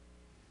out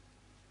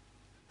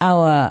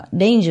our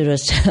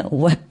dangerous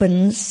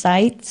weapons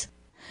sites,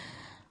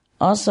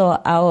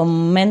 also our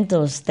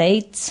mental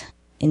states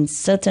in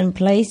certain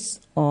place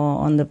or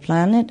on the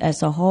planet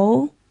as a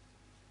whole,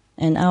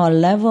 and our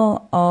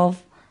level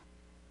of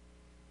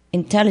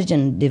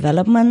intelligent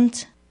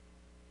development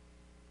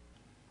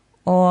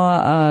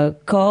or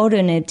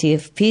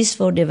coordinative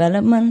peaceful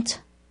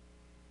development.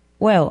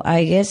 Well,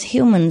 I guess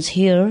humans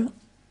here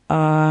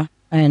are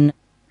an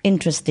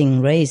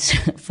interesting race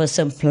for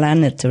some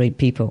planetary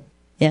people,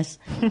 yes?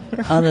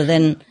 Other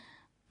than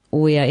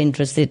we are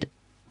interested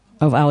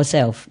of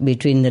ourselves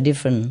between the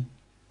different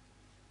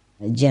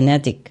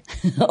genetic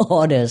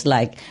orders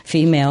like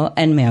female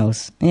and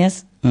males,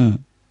 yes?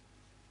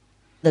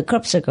 The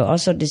crop circle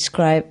also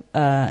describe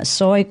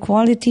soil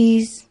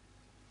qualities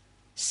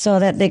so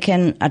that they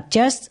can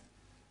adjust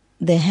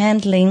the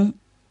handling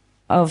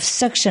of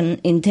suction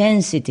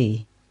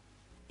intensity.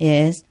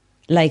 Yes,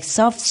 like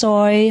soft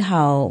soil,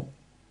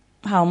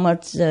 how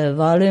much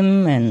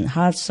volume, and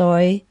hard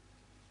soil,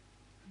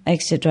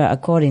 etc.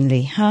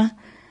 accordingly.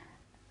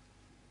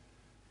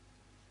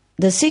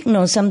 The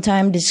signals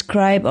sometimes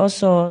describe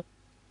also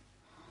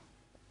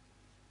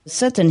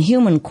certain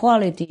human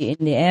quality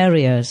in the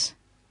areas,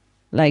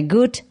 like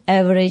good,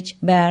 average,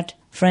 bad,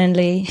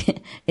 friendly,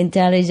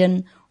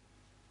 intelligent,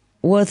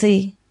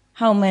 worthy,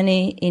 how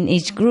many in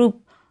each group,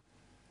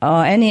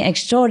 or any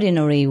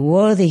extraordinary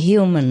worthy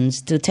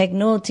humans to take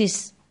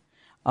notice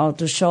or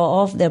to show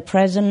off their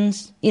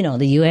presence, the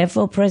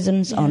UFO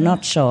presence, or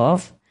not show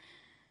off,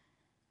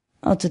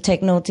 or to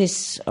take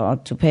notice or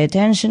to pay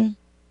attention,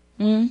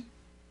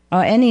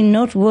 or any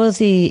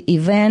noteworthy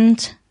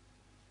event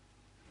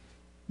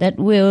that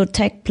will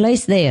take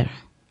place there,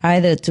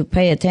 either to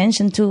pay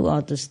attention to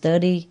or to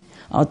study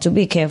or to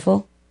be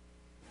careful,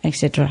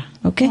 etc.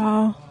 Okay?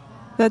 Wow,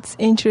 that's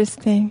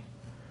interesting.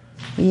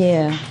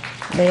 Yeah,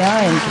 they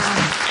are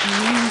interesting.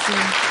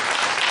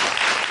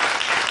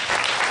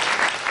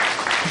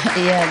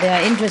 Yeah, they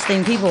are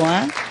interesting people,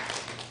 huh?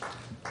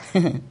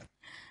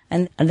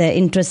 And they're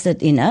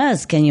interested in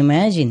us. Can you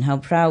imagine how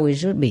proud we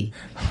should be?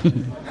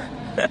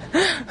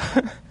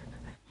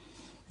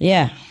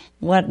 Yeah,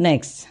 what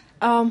next?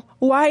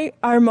 Why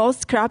are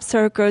most crop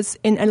circles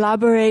in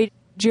elaborate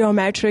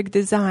geometric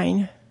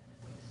design?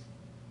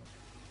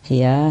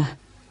 Yeah,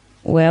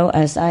 well,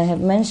 as I have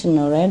mentioned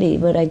already,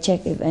 but I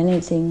check if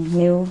anything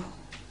new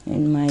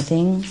in my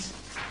things.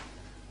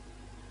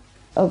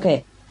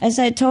 Okay, as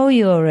I told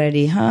you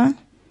already,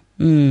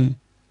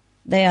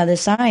 they are the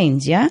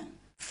signs, yeah?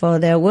 For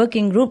their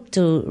working group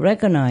to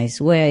recognize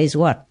where is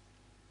what.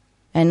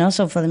 And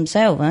also for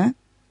themselves,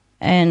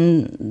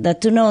 and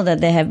that to know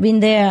that they have been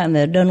there and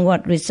they've done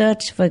what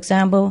research, for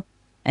example,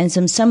 and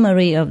some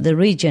summary of the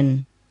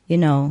region,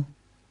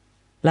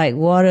 like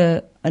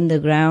water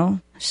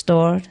underground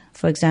stored,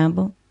 for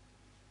example.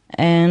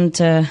 And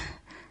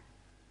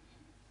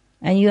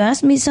you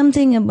asked me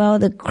something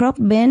about the crop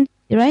bend,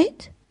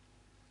 right?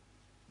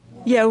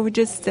 Yeah, we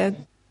just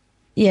said.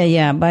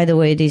 Yeah, by the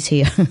way, it is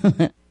here.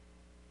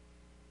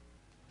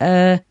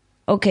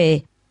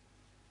 Okay.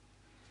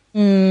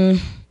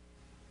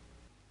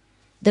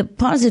 The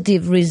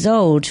positive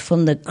result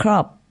from the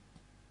crops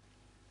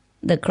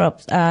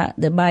are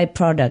the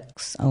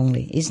byproducts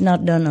only. It's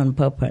not done on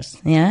purpose,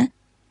 yeah?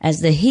 As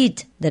the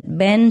heat that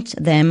bends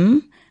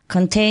them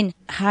contain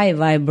high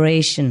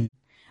vibration,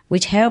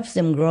 which helps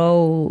them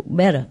grow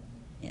better.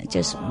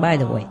 Just by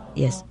the way,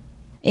 yes.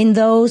 In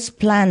those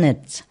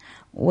planets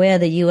where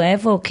the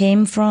UFO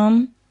came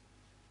from,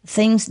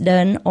 things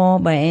done all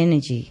by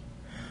energy.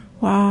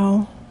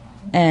 Wow.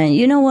 And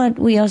you know what?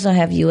 We also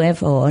have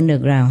UFO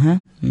underground,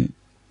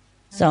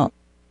 So,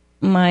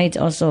 might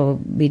also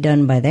be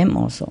done by them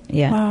also,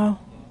 yeah. Wow.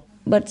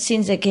 But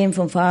since they came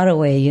from far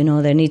away,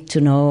 they need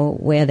to know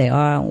where they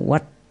are,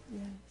 what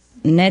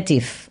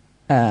native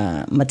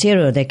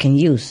material they can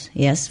use,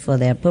 yes, for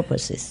their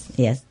purposes,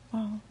 yes.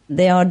 Wow.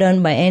 They are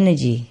done by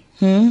energy,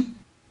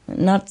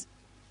 not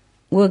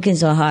working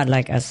so hard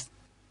like us,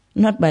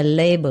 not by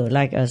labor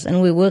like us.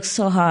 And we work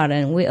so hard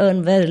and we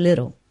earn very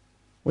little.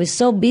 We're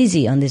so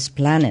busy on this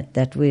planet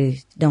that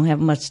we don't have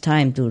much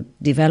time to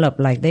develop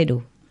like they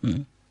do.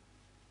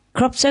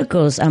 Crop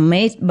circles are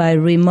made by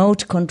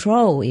remote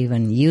control,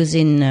 even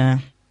using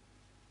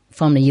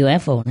from the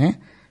UFO.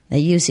 They're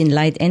using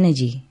light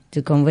energy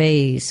to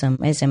convey some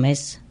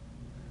SMS,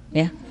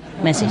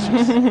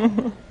 messages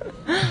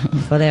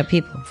for their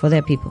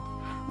people.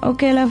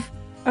 Okay, love.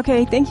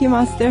 Okay, thank you,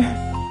 Master.